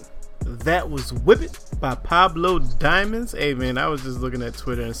right, that was Whip It by Pablo Diamonds. Hey man, I was just looking at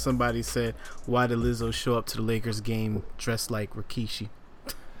Twitter and somebody said, why did Lizzo show up to the Lakers game dressed like Rikishi?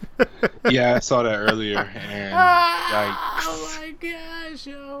 Yeah, I saw that earlier. And yikes. Oh my gosh,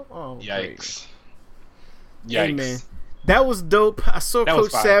 yo. Oh, yikes. Hey, man. That was dope. I saw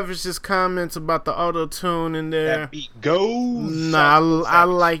Coach Savage's comments about the auto-tune in there. That beat goes. Nah, I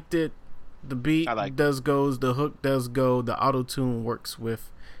liked it. The beat does goes. The hook does go. The auto-tune works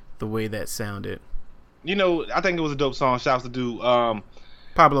with the way that sounded. You know, I think it was a dope song. Shouts to do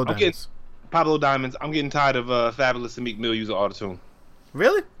Pablo Diamonds. Pablo Diamonds. I'm getting tired of Fabulous and Meek Mill using auto-tune.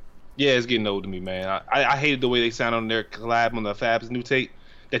 Really? Yeah, it's getting old to me, man. I hated the way they sound on their collab on the Fab's new tape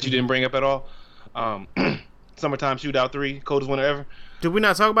that you didn't bring up at all. Summertime Shootout 3, coldest winter ever. Did we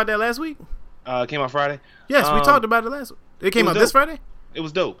not talk about that last week? Came out Friday. Yes, we talked about it last week. It came out this Friday? It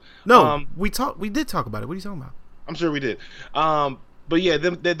was dope. No, we did talk about it. What are you talking about? I'm sure we did. But yeah,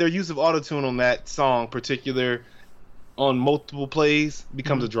 their use of autotune on that song particular on multiple plays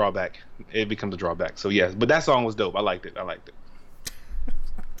becomes a drawback. It becomes a drawback. So yes, but that song was dope. I liked it.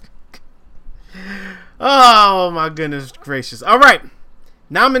 Oh my goodness gracious. All right.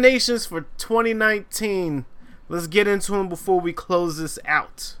 Nominations for 2019. Let's get into them before we close this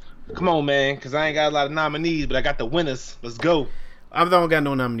out. Come on, man, because I ain't got a lot of nominees, but I got the winners. Let's go. I don't got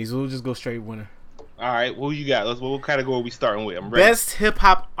no nominees. We'll just go straight winner. All right, who you got? What category are we starting with? I'm ready. Best hip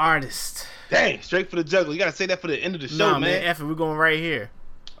hop artist. Dang, straight for the juggler. You got to say that for the end of the show, man. F it, we're going right here.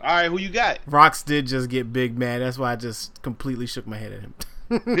 All right, who you got? Rox did just get big mad. That's why I just completely shook my head at him.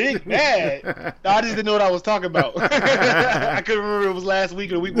 Big mad? No, I just didn't know what I was talking about. I couldn't remember if it was last week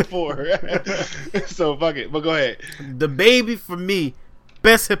or the week before. So fuck it, but go ahead. The Baby for me,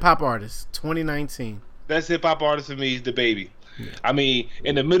 best hip hop artist 2019. Best hip hop artist for me is The Baby. Yeah. I mean,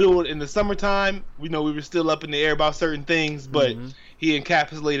 in the summertime, we were still up in the air about certain things, but he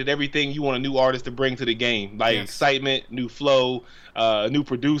encapsulated everything you want a new artist to bring to the game, like excitement, new flow, a new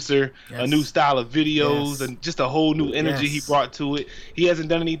producer, a new style of videos, and just a whole new energy he brought to it. He hasn't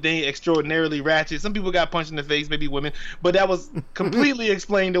done anything extraordinarily ratchet. Some people got punched in the face, maybe women, but that was completely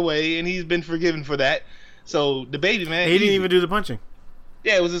explained away, and he's been forgiven for that. So The Baby, man, he didn't even do the punching.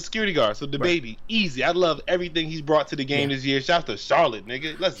 Yeah, it was a security guard. So The Baby, easy. I love everything he's brought to the game this year. Shout out to Charlotte,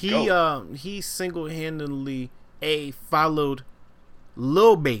 nigga. Let's go. He single-handedly followed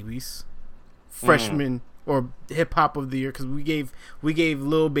Lil Baby's freshman or hip hop of the year, because we gave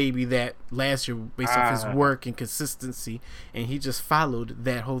Lil Baby that last year based off his work and consistency, and he just followed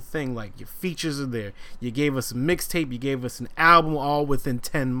that whole thing. Like, your features are there. You gave us a mixtape. You gave us an album all within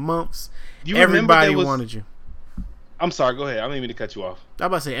 10 months. Everybody wanted you. I'm sorry. Go ahead. I didn't mean to cut you off. I was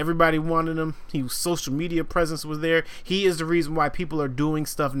about to say everybody wanted him. His social media presence was there. He is the reason why people are doing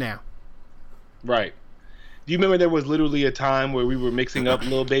stuff now. Right. Do you remember there was literally a time where we were mixing up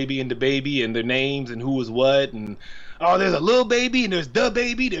Lil Baby and DaBaby and their names and who was what, and there's a Lil Baby and there's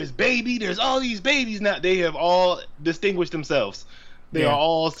DaBaby, there's Baby, there's all these babies now. They have all distinguished themselves. They are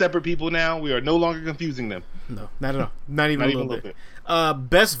all separate people now. We are no longer confusing them. No, not at all. Not even a little bit.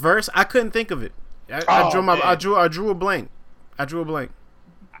 Best verse, I couldn't think of it. I drew a blank.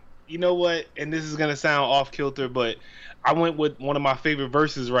 You know what? And this is gonna sound off kilter, but I went with one of my favorite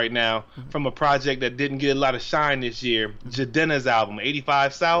verses right now from a project that didn't get a lot of shine this year. Jadena's album,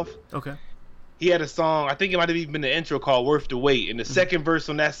 85 South. Okay. He had a song, I think it might have even been the intro, called Worth the Wait. And the second verse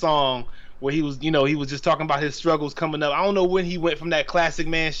on that song, where he was just talking about his struggles coming up. I don't know when he went from that classic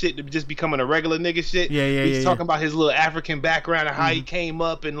man shit to just becoming a regular nigga shit. He's talking about his little African background and how he came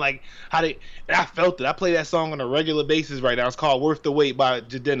up and like and I felt it. I play that song on a regular basis right now. It's called Worth the Wait by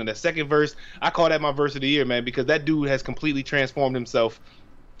Jadena. The second verse, I call that my verse of the year, man, because that dude has completely transformed himself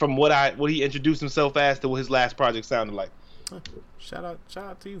from what he introduced himself as to what his last project sounded like. Shout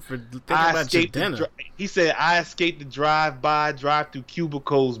out to you for thinking about Jadena. He said, "I escaped the drive-through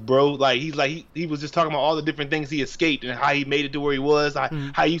cubicles, bro." Like he was just talking about all the different things he escaped and how he made it to where he was. How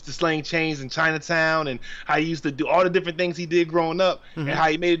he used to slang chains in Chinatown and how he used to do all the different things he did growing up and how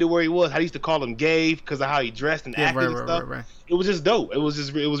he made it to where he was. How he used to call him gay because of how he dressed and acted and stuff. Right. It was just dope. It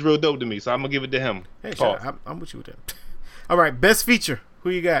was real dope to me. So I'm gonna give it to him. Hey, I'm with you with that. All right, best feature.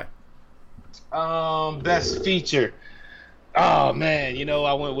 Who you got? Best feature. Oh man,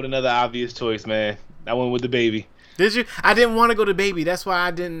 I went with another obvious choice, man. I went with DaBaby. Did you? I didn't want to go DaBaby. That's why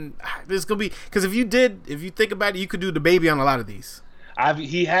I didn't. This is gonna be because if you think about it, you could do DaBaby on a lot of these.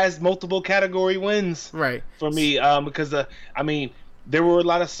 He has multiple category wins, right? For me, because there were a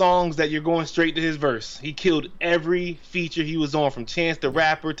lot of songs that you're going straight to his verse. He killed every feature he was on, from Chance the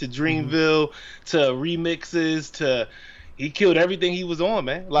Rapper to Dreamville to remixes to. He killed everything he was on,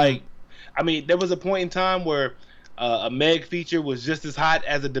 man. Like, there was a point in time where. A Meg feature was just as hot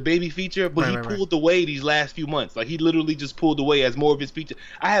as a DaBaby feature, but he pulled away these last few months. Like, he literally just pulled away as more of his feature.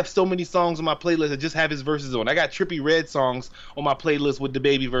 I have so many songs on my playlist that just have his verses on. I got Trippie Redd songs on my playlist with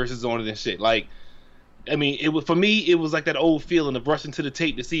DaBaby verses on it and shit. Like, for me, it was like that old feeling of rushing to the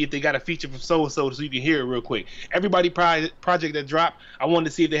tape to see if they got a feature from so-and-so so you can hear it real quick. Everybody project that dropped, I wanted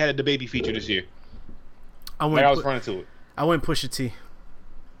to see if they had a DaBaby feature this year. I was running to it. I went Pusha T.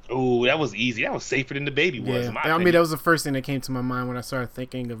 Oh, that was easy. That was safer than DaBaby was. Yeah. That was the first thing that came to my mind when I started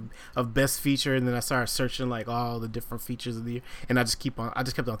thinking of best feature, and then I started searching like all the different features of the year, and I just kept on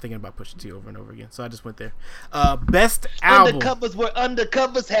thinking about Pusha T over and over again. So I just went there. Best album. Undercovers where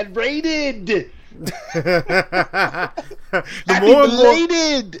undercovers had rated. The more and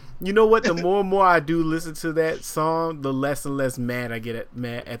more, you know what? The more and more I do listen to that song, the less and less mad I get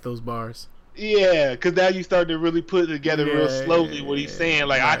at those bars. Yeah, because now you start to really put it together real slowly what he's saying.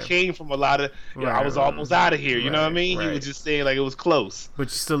 Like, I came from a lot of, I was almost out of here. You know what I mean? He was just saying, like, it was close. But you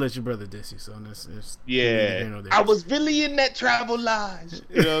still let your brother diss you, so it's I was really in that Travel Lodge.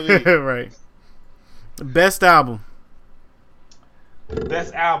 You know what I mean? Right. Best album.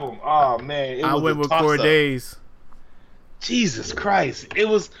 Best album. Oh, man. I went with Cordays. Jesus Christ. It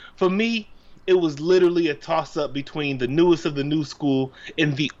was, for me, it was literally a toss-up between the newest of the new school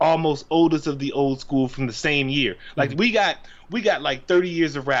and the almost oldest of the old school from the same year. Like, we got like 30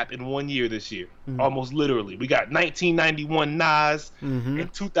 years of rap in 1 year this year, almost literally. We got 1991 Nas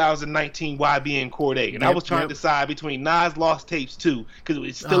and 2019 YB and Cordae. And I was trying to decide between Nas Lost Tapes 2, because it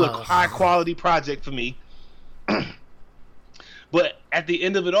was still a high-quality project for me. But at the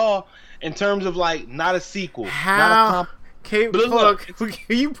end of it all, in terms of, like, not a sequel, not a can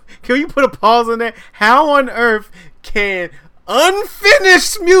you put a pause on that? How on earth can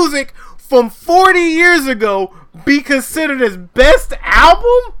unfinished music from 40 years ago be considered as best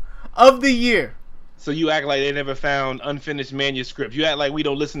album of the year? So you act like they never found unfinished manuscripts. You act like we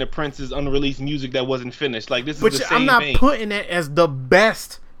don't listen to Prince's unreleased music that wasn't finished. Like, this is the same thing. I'm not putting it as the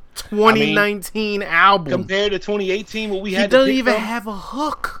best 2019 album compared to 2018. What we had, he doesn't even have a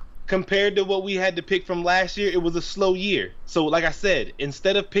hook. Compared to what we had to pick from last year, it was a slow year. So, like I said,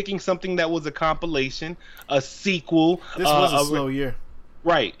 instead of picking something that was a compilation, a sequel... This was a slow year.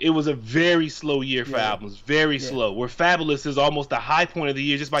 Right. It was a very slow year for albums. Very slow. Where Fabulous is almost the high point of the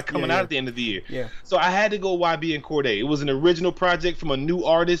year just by coming out at the end of the year. Yeah. So I had to go YB and Cordae. It was an original project from a new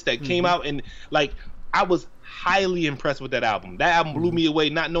artist that came out, and, like, I was highly impressed with that album. That album blew me away,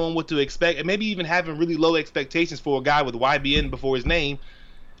 not knowing what to expect, and maybe even having really low expectations for a guy with YBN before his name.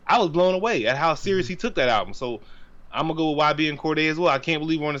 I was blown away at how serious he took that album. So I'm gonna go with YB and Cordae as well. I can't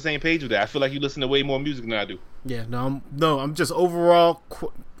believe we're on the same page with that. I feel like you listen to way more music than I do. Yeah, I'm just overall.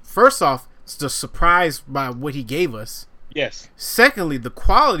 First off, just surprised by what he gave us. Yes. Secondly, the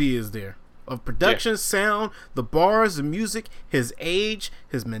quality is there of production, sound, the bars, the music, his age,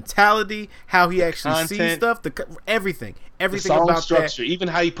 his mentality, how he actually sees stuff, everything the song about structure, even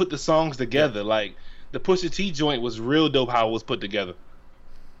how he put the songs together. Yeah. Like the Pusha T joint was real dope. How it was put together.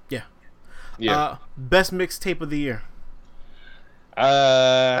 Yeah. Yeah. Best mixtape of the year.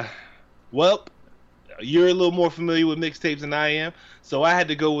 Well, you're a little more familiar with mixtapes than I am, so I had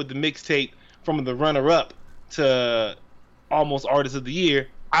to go with the mixtape from the runner-up to almost Artist of the Year.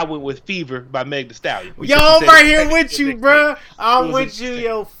 I went with Fever by Meg Thee Stallion. Yo, I'm right here with you, bro. I'm with you,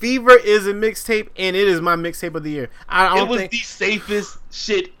 yo. Fever is a mixtape, and it is my mixtape of the year. It was the safest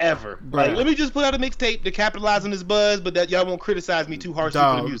shit ever. Bro. Like, let me just put out a mixtape to capitalize on this buzz, but that y'all won't criticize me too harshly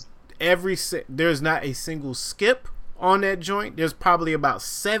for the music. There's not a single skip on that joint. There's probably about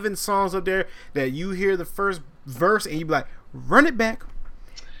 7 songs up there that you hear the first verse, and you be like, run it back.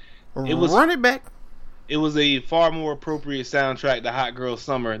 Run it back. It was a far more appropriate soundtrack to Hot Girl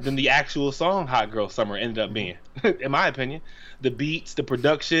Summer than the actual song Hot Girl Summer ended up being, in my opinion. The beats, the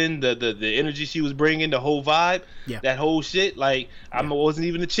production, the energy she was bringing, the whole vibe, that whole shit. Like, I wasn't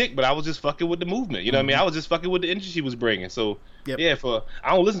even a chick, but I was just fucking with the movement. You know what I mean? I was just fucking with the energy she was bringing. So, I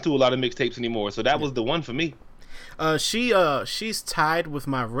don't listen to a lot of mixtapes anymore, so that was the one for me. She's tied with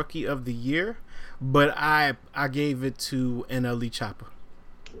my Rookie of the Year, but I gave it to NLE Choppa.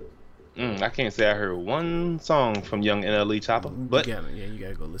 I can't say I heard one song from young NLE Choppa, but you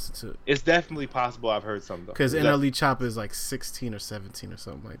gotta go listen to it. It's definitely possible I've heard something. Because NLE Choppa is like 16 or 17 or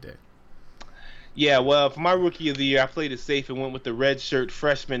something like that. Yeah, well, for my Rookie of the Year, I played it safe and went with the red shirt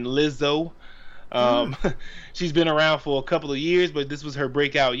freshman Lizzo. She's been around for a couple of years, but this was her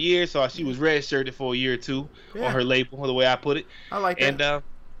breakout year, so she was red shirted for a year or two on her label, the way I put it. I like that. And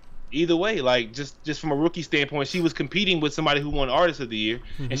either way, like just from a rookie standpoint, she was competing with somebody who won Artist of the Year,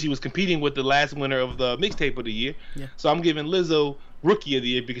 and she was competing with the last winner of the Mixtape of the Year. Yeah. So I'm giving Lizzo Rookie of the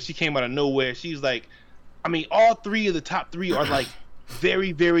Year because she came out of nowhere. She's like, I mean, all 3 of the top 3 are like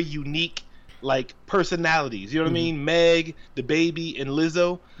very, very unique like personalities. You know what I mean? Meg, the Baby, and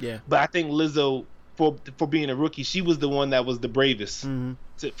Lizzo. Yeah. But I think Lizzo, for being a rookie, she was the one that was the bravest.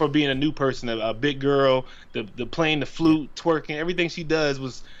 For being a new person, a big girl, the playing the flute, twerking, everything she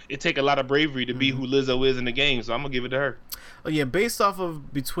does it take a lot of bravery to be who Lizzo is in the game. So I'm gonna give it to her. Oh yeah, based off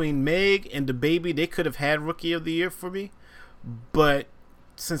of between Meg and the Baby, they could have had Rookie of the Year for me, but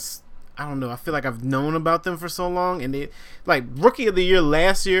since I don't know, I feel like I've known about them for so long, and they like Rookie of the Year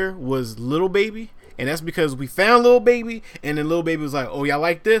last year was Lil Baby. And that's because we found Lil Baby, and then Lil Baby was like, oh, y'all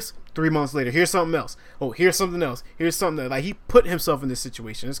like this? 3 months later, here's something else. Oh, here's something else. Here's something else. Like, he put himself in this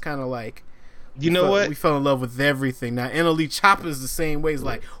situation. It's kind of like, what? We fell in love with everything. Now, NLE Choppa is the same way. It's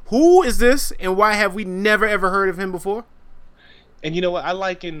like, who is this, and why have we never, ever heard of him before? And you know what? I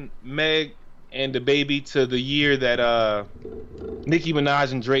liken Meg and the Baby to the year that Nicki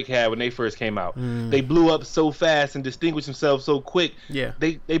Minaj and Drake had when they first came out. They blew up so fast and distinguished themselves so quick. Yeah,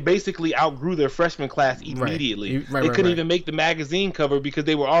 they basically outgrew their freshman class immediately. They couldn't even make the magazine cover because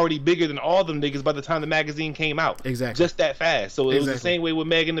they were already bigger than all them niggas by the time the magazine came out. Exactly, just that fast. So it was the same way with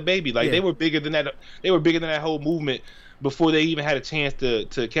Meg and the Baby. Like they were bigger than that. They were bigger than that whole movement before they even had a chance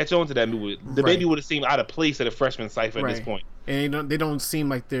to catch on to that movement. The Baby would have seemed out of place at a freshman cypher at this point. And they don't seem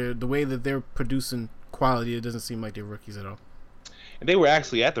like the way that they're producing quality. It doesn't seem like they're rookies at all. And they were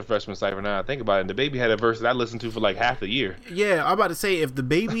actually at the freshman cypher. Now I think about it. And the Baby had a verse that I listened to for like half the year. Yeah, I'm about to say if the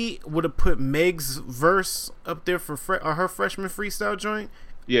Baby would have put Meg's verse up there for her freshman freestyle joint,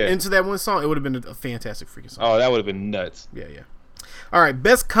 into that one song, it would have been a fantastic freaking song. Oh, that would have been nuts. Yeah. All right,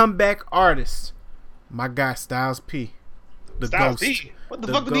 best comeback artist, my guy Styles P. Styles P. What the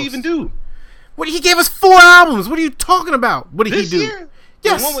fuck did he even do? What, he gave us 4 albums. What are you talking about? What did he do? Year?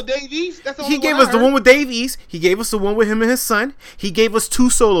 Yes. The one with Dave East? That's the he gave us the one with Dave East. He gave us the one with him and his son. He gave us 2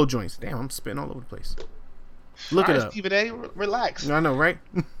 solo joints. Damn, I'm spitting all over the place. Look it up. Stephen A., relax. I know, right?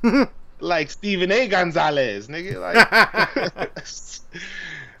 Like Stephen A. Gonzalez, nigga. Like,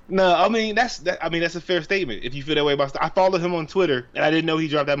 no, I mean that's a fair statement. If you feel that way about, I followed him on Twitter, and I didn't know he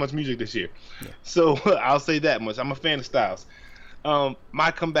dropped that much music this year. Yeah. So I'll say that much. I'm a fan of Styles.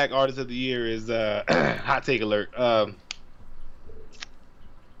 My comeback artist of the year is hot take alert.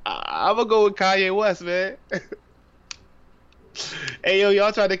 I'm gonna go with Kanye West, man. Hey, yo,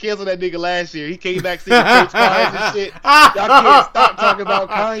 y'all tried to cancel that nigga last year. He came back singing Prince cars and shit. Y'all can't stop talking about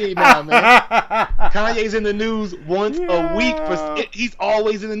Kanye now, man. Kanye's in the news once a week. He's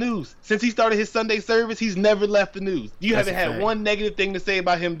always in the news. Since he started his Sunday service, he's never left the news. You haven't had one negative thing to say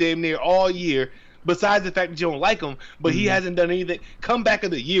about him damn near all year, Besides the fact that you don't like him, but he hasn't done anything. Comeback of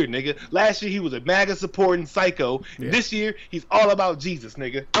the year, nigga. Last year he was a MAGA supporting psycho. Yeah. This year he's all about Jesus,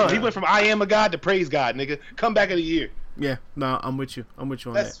 nigga. He went from I am a God to praise God, nigga. Comeback of the year. Yeah, no, I'm with you. I'm with you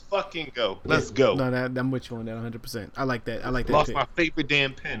on Let's that. Fucking go. Let's go. No, I'm with you on that 100%. I like that. I like that. Lost my favorite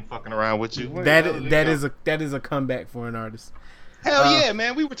damn pen fucking around with you. That is a comeback for an artist. Hell yeah,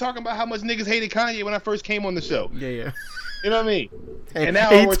 man. We were talking about how much niggas hated Kanye when I first came on the show. Yeah. You know what I mean? And now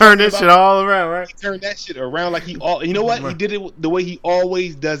he turned this shit all around, right? He turned that shit around like you know what? He did it the way he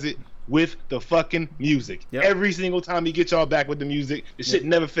always does it with the fucking music. Yep. Every single time he gets y'all back with the music, the shit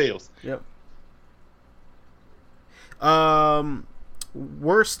never fails. Yep.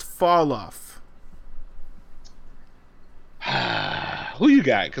 Worst fall off. Who you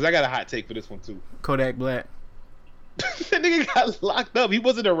got? Because I got a hot take for this one too. Kodak Black. That nigga got locked up. He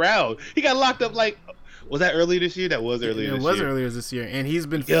wasn't around. He got locked up like. Was that earlier this year? That was earlier. It was earlier this year, and he's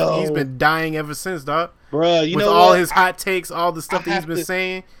been dying ever since, dog. Bruh, you with know all what? his hot takes, all the stuff that he's been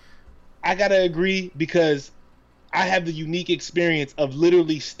saying. I gotta agree because I have the unique experience of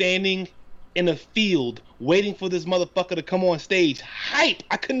literally standing in a field waiting for this motherfucker to come on stage. Hype!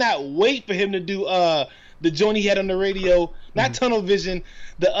 I could not wait for him to do the joint he had on the radio, not Tunnel Vision,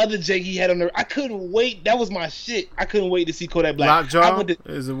 the other J he had on the. I couldn't wait. That was my shit. I couldn't wait to see Kodak Black. Lockjaw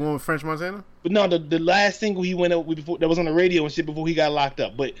is the one with French Montana. But no, the last single he went up with before that was on the radio and shit before he got locked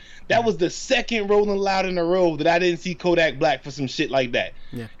up. But that was the second Rolling Loud in a row that I didn't see Kodak Black for some shit like that.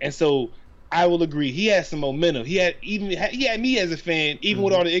 Yeah. And so I will agree. He had some momentum. He had me as a fan, even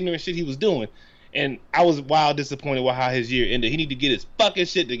with all the ignorant shit he was doing. And I was wild disappointed with how his year ended. He need to get his fucking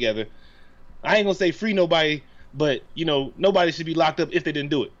shit together. I ain't gonna say free nobody, but you know nobody should be locked up if they didn't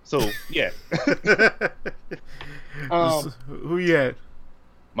do it. So yeah. Who you had?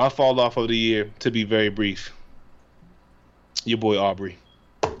 My fall off of the year, to be very brief. Your boy Aubrey.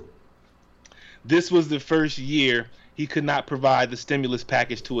 This was the first year he could not provide the stimulus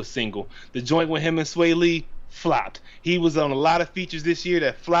package to a single. The joint with him and Sway Lee flopped. He was on a lot of features this year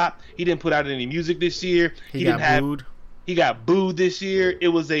that flopped. He didn't put out any music this year. He got booed. He got booed this year. It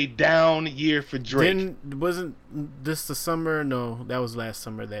was a down year for Drake. Wasn't this the summer? No, that was last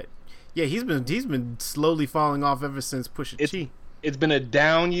summer. He's been slowly falling off ever since Pusha T. It's been a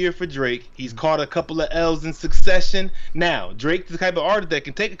down year for Drake. He's caught a couple of L's in succession. Now, Drake's the type of artist that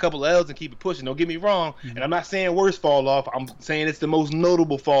can take a couple of L's and keep it pushing. Don't get me wrong. And I'm not saying worst fall off. I'm saying it's the most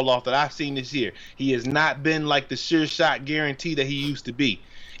notable fall off that I've seen this year. He has not been like the sure shot guarantee that he used to be.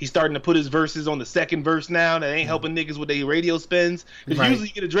 He's starting to put his verses on the second verse now. That ain't helping niggas with their radio spins. Because usually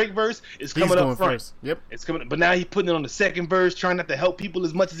you get a Drake verse, it's coming up front. First. Yep. It's coming, but now he's putting it on the second verse, trying not to help people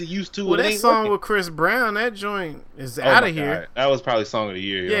as much as he used to. Well, that song with Chris Brown, that joint is out of here. God. That was probably song of the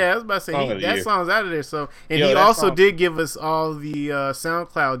year. Yo. Yeah, I was about to say that song's out of there. So, and he also did give us all the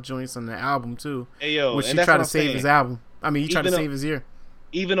SoundCloud joints on the album too. Hey yo, which he tried to save his album. I mean, he tried to save his year.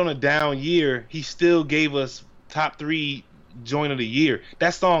 Even on a down year, he still gave us top 3 joint of the year.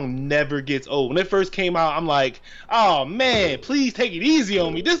 That song never gets old. When it first came out, I'm like, oh man, please take it easy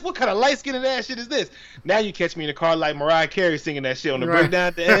on me. What kind of light skinned ass shit is this? Now you catch me in the car like Mariah Carey singing that shit on the breakdown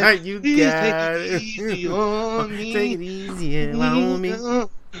at the end. You please got take it easy on me. Take it easy on me.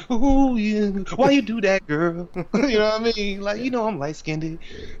 Ooh, yeah. Why you do that, girl? You know what I mean? Like, you know I'm light skinned.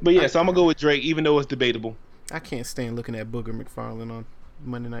 But yeah, so I'm gonna go with Drake, even though it's debatable. I can't stand looking at Booger McFarlane on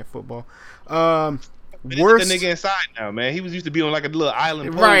Monday Night Football. Worst the nigga inside now, man. He was used to be on like a little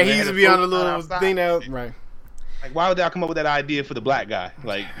island. Right, he used to be on a little thing out. Right. Like, why would I come up with that idea for the black guy?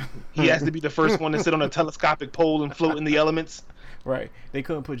 Like, he has to be the first one to sit on a telescopic pole and float in the elements. Right. They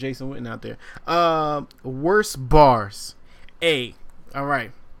couldn't put Jason Witten out there. Worst bars. All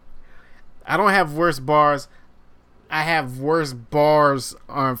right. I don't have worst bars. I have worst bars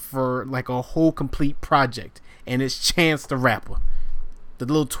for like a whole complete project, and it's Chance the Rapper. The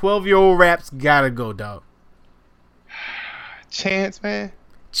little 12-year-old raps gotta go, dog. Chance, man.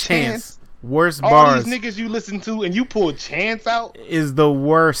 Chance. Worst all bars. All these niggas you listen to and you pull Chance out? Is the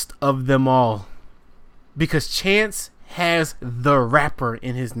worst of them all. Because Chance has the rapper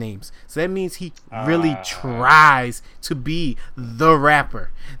in his names. So that means he really tries to be the rapper.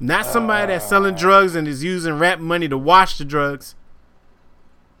 Not somebody that's selling drugs and is using rap money to wash the drugs.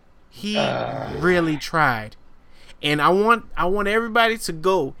 He really tried. And I want everybody to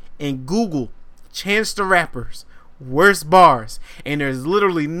go and Google Chance the Rapper's worst bars. And there's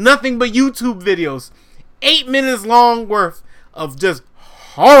literally nothing but YouTube videos, 8 minutes long worth of just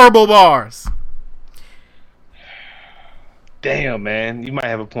horrible bars. Damn, man. You might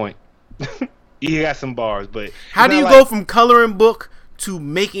have a point. You got some bars, but... How do you go from coloring book to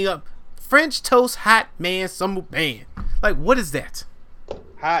making up French toast hot man summer band? Like, what is that?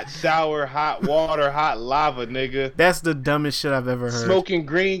 Hot shower, hot water, hot lava, nigga. That's the dumbest shit I've ever heard. Smoking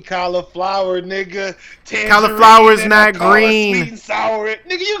green cauliflower, nigga. Cauliflower's not green. Sweet and sour.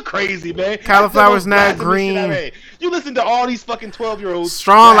 Nigga, you crazy, man. Cauliflower's not green. You listen to all these fucking 12-year-olds.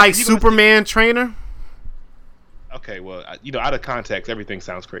 Strong like Superman trainer. Okay, well, out of context, everything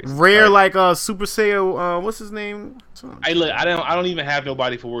sounds crazy. Rare like Super Saiyan. What's his name? I don't even have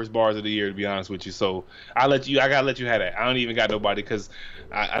nobody for worst bars of the year, to be honest with you. So I gotta let you have that. I don't even got nobody because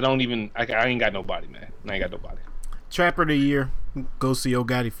I ain't got nobody, man. I ain't got nobody. Trapper of the year goes to Yo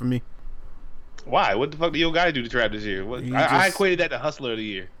Gotti for me. Why? What the fuck did Yo Gotti do to trap this year? I equated that to Hustler of the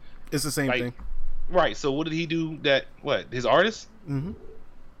year. It's the same thing. Right. So what did he do? His artist? Mm-hmm.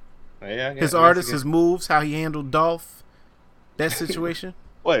 Yeah, his artist, his moves, how he handled Dolph, that situation.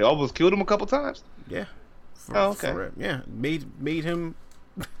 Wait, almost killed him a couple times. Yeah. Okay. Yeah, made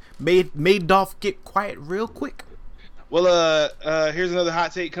Dolph get quiet real quick. Well, here's another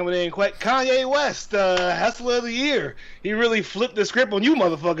hot take coming in quick. Kanye West, Hustler of the Year. He really flipped the script on you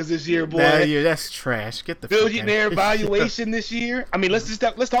motherfuckers this year, boy. That's trash. Get the billionaire valuation this year. I mean, let's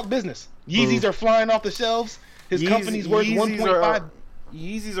talk business. Yeezys are flying off the shelves. His company's worth 1.5.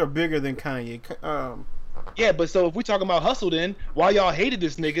 Yeezys are bigger than Kanye. Yeah, but so if we're talking about hustle, then why y'all hated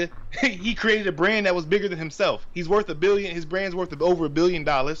this nigga? He created a brand that was bigger than himself. He's worth $1 billion. His brand's worth over $1 billion.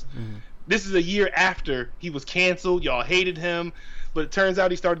 Mm-hmm. This is a year after he was canceled. Y'all hated him, but it turns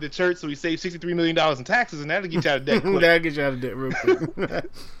out he started the church, so he saved $63 million in taxes, and that'll get you out of debt quick. That'll get you out of debt real quick.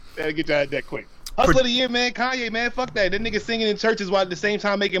 That'll get you out of debt quick. Hustle of the year, man. Kanye, man. Fuck that. That nigga singing in churches while at the same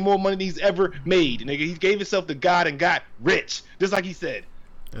time making more money than he's ever made. Nigga, he gave himself to God and got rich, just like he said.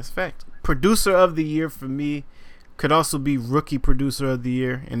 That's fact. Producer of the year for me could also be rookie producer of the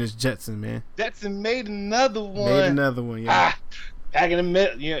year, and it's Jetson, man. Jetson made another one. Yeah. Back in the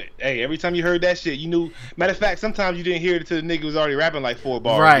middle, hey, every time you heard that shit, you knew. Matter of fact, sometimes you didn't hear it until the nigga was already rapping like 4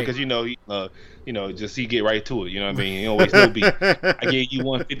 bars, right? Because just he get right to it. You know what I mean? He always no beat. I gave you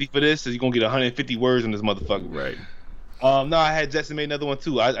 150 for this, so you're gonna get 150 words in this motherfucker, right? No, I had Jetson made another one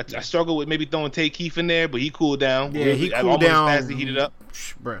too. I struggled with maybe throwing Tay Keith in there, but he cooled down. Yeah, he cooled down. As fast as he heated up,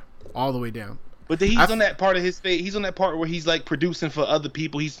 bruh, all the way down. But he's on that part of his fate. He's on that part where he's like producing for other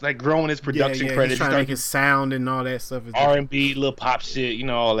people. He's like growing his production credits. He's trying to make his sound and all that stuff. R&B, little pop shit,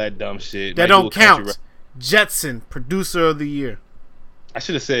 all that dumb shit. That don't count. Jetson, producer of the year. I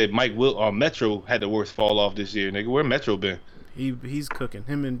should have said Metro had the worst fall off this year, nigga. Where Metro been? He's cooking.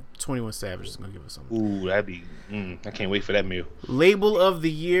 Him and 21 Savage is gonna give us something. Ooh, that'd be. I can't wait for that meal. Label of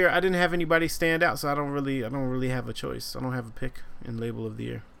the year. I didn't have anybody stand out, so I don't really have a choice. I don't have a pick in label of the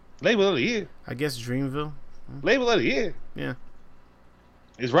year. Label of the year. I guess Dreamville. Label of the year. Yeah.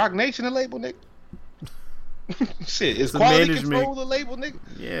 Is Rock Nation a label, nigga? Shit, is Quality Control a label, nigga?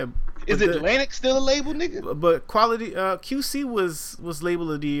 Yeah. Is Atlantic still a label, nigga? But Quality QC was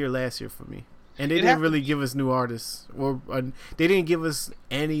label of the year last year for me, and they didn't really give us new artists, or they didn't give us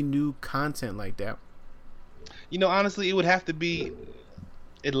any new content like that. Honestly, it would have to be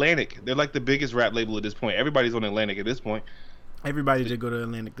Atlantic. They're like the biggest rap label at this point. Everybody's on Atlantic at this point. Everybody did go to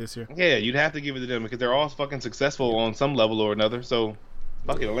Atlantic this year. Yeah, you'd have to give it to them because they're all fucking successful on some level or another. So,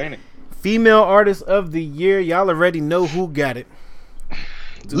 fuck it, Atlantic. Female artist of the year. Y'all already know who got it.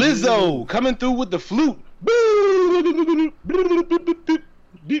 Lizzo coming through with the flute.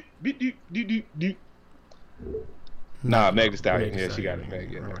 Nah, Meg Thee Stallion. Yeah, she got it.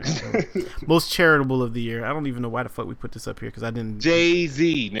 Meg, yeah. Most charitable of the year. I don't even know why the fuck we put this up here because I didn't.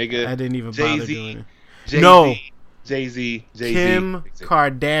 Jay-Z, nigga. I didn't even bother doing it. Jay-Z. No. Jay-Z. Kim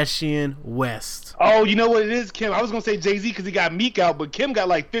Kardashian West. Oh, you know what it is, Kim? I was gonna say Jay-Z because he got Meek out, but Kim got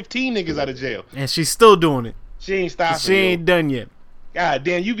like 15 niggas out of jail, and she's still doing it. She ain't stopping. She ain't done yet. God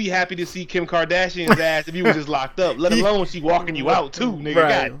damn, you be happy to see Kim Kardashian's ass if you was just locked up. Let alone she walking you out too, nigga.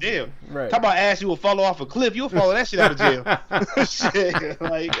 Right. God damn. Right. Talk about ass you will fall off a cliff. You'll follow that shit out of jail. Shit,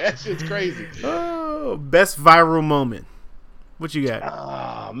 like that shit's crazy. Oh, best viral moment. What you got?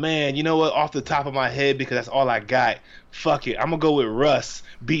 Oh man, you know what? Off the top of my head, because that's all I got. Fuck it, I'm gonna go with Russ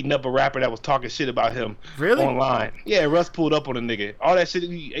beating up a rapper that was talking shit about him online. Yeah, Russ pulled up on a nigga. All that shit.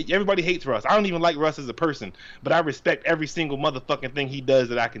 Everybody hates Russ. I don't even like Russ as a person, but I respect every single motherfucking thing he does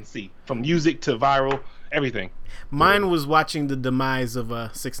that I can see, from music to viral, everything. Mine was watching the demise of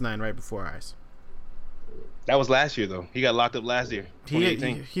 6ix9ine right before our eyes. That was last year though. He got locked up last year.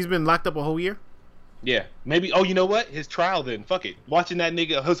 2018. He's been locked up a whole year. Yeah, maybe. Oh, you know what? His trial then. Fuck it. Watching that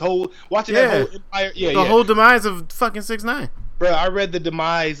nigga, that whole empire. Yeah, the whole demise of fucking 6ix9ine. Bro, I read the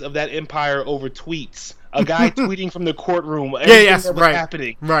demise of that empire over tweets. A guy tweeting from the courtroom. Yes, that was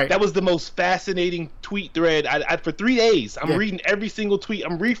happening. Right. That was the most fascinating tweet thread. I for 3 days, I'm reading every single tweet.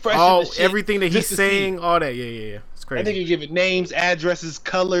 I'm refreshing the shit, everything that he's saying, all that. Yeah. It's crazy. I think he gave it names, addresses,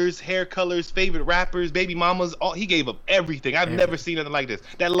 colors, hair colors, favorite rappers, baby mamas. He gave up everything. I've never seen anything like this.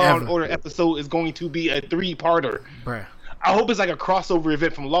 That Law and Order episode is going to be a 3-parter. Bruh. I hope it's like a crossover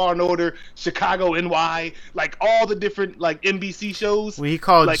event from Law and Order, Chicago, NY, like all the different like NBC shows. When he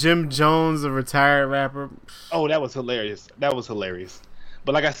called Jim Jones a retired rapper. Oh, that was hilarious.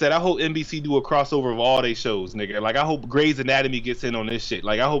 But like I said, I hope NBC do a crossover of all their shows, nigga. Like I hope Grey's Anatomy gets in on this shit.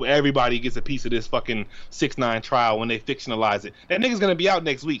 Like I hope everybody gets a piece of this fucking 6ix9ine trial when they fictionalize it. That nigga's gonna be out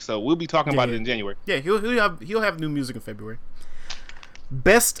next week, so we'll be talking about it in January. Yeah, he'll have new music in February.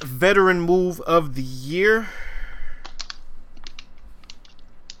 Best veteran move of the year.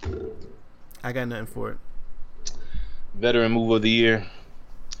 I got nothing for it. Veteran move of the year.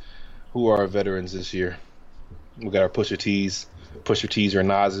 Who are our veterans this year? We got our Pusha T's or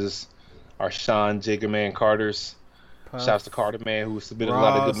Nas's, our Sean Jiggerman Carters. Puff. Shouts to Carter Man, who submitted Ross, a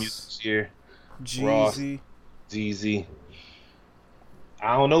lot of good music this year. Jeezy.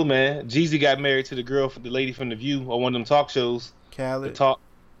 I don't know, man. Jeezy got married to the lady from The View on one of them talk shows.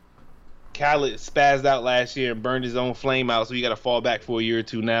 Khaled spazzed out last year and burned his own flame out, so he got to fall back for a year or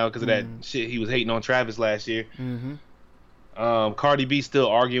two now because of that shit he was hating on Travis last year. Cardi B still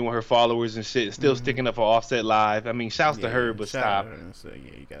arguing with her followers and shit, still sticking up for Offset Live. I mean, shouts to her, but stop.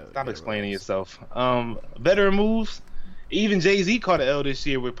 Stop explaining yourself. Veteran moves. Even Jay-Z caught an L this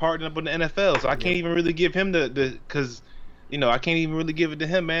year with partnering up with the NFL, so I can't even really give him because I can't even really give it to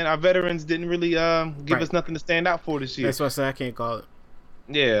him, man. Our veterans didn't really give us nothing to stand out for this year. That's why I said I can't call it.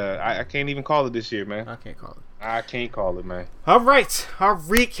 Yeah, I can't even call it this year, man. I can't call it. I can't call it, man. All right. Our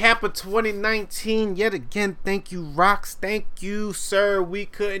recap of 2019. Yet again, thank you, Rox. Thank you, sir. We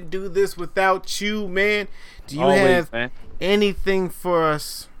couldn't do this without you, man. Do you have anything for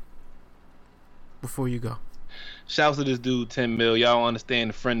us before you go? Shouts to this dude, 10 mil. Y'all don't understand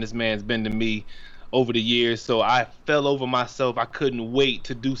the friend this man's been to me over the years, so I fell over myself. I couldn't wait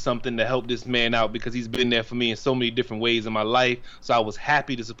to do something to help this man out because he's been there for me in so many different ways in my life. So I was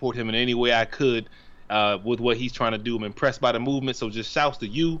happy to support him in any way I could with what he's trying to do. I'm impressed by the movement, so just shouts to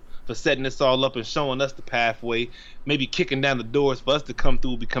you for setting this all up and showing us the pathway, maybe kicking down the doors for us to come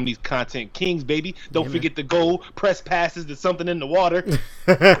through, become these content kings, baby. Don't forget the goal, press passes to something in the water.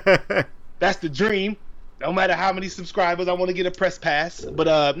 That's the dream. No matter how many subscribers, I want to get a press pass. But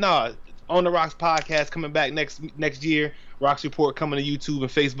On the Rocks podcast coming back next year. Rocks Report coming to YouTube and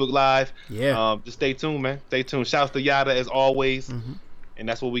Facebook Live. Yeah. Just stay tuned, man. Stay tuned. Shouts to Yada as always. And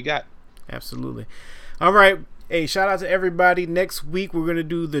that's what we got. Absolutely. All right. Hey, shout out to everybody. Next week, we're going to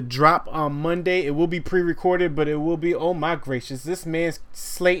do the drop on Monday. It will be pre-recorded, but it will be, oh my gracious, this man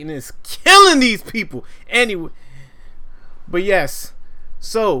Slayton is killing these people. Anyway. But yes.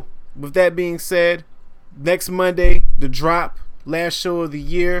 So, with that being said, next Monday, the drop. Last show of the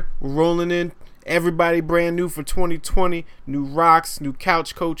year. We're rolling in. Everybody brand new for 2020. New rocks, new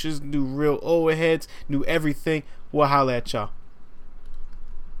couch coaches, new real overheads, new everything. We'll holla at y'all.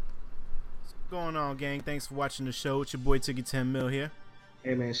 What's going on, gang? Thanks for watching the show. It's your boy Tiggy 10 Mil here.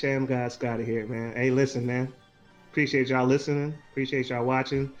 Hey, man. Sham God Scotty here, man. Hey, listen, man. Appreciate y'all listening. Appreciate y'all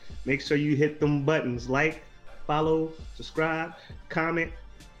watching. Make sure you hit them buttons. Like, follow, subscribe, comment.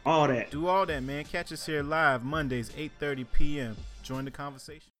 All that. Do all that, man. Catch us here live Mondays, 8:30 p.m. Join the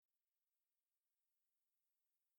conversation.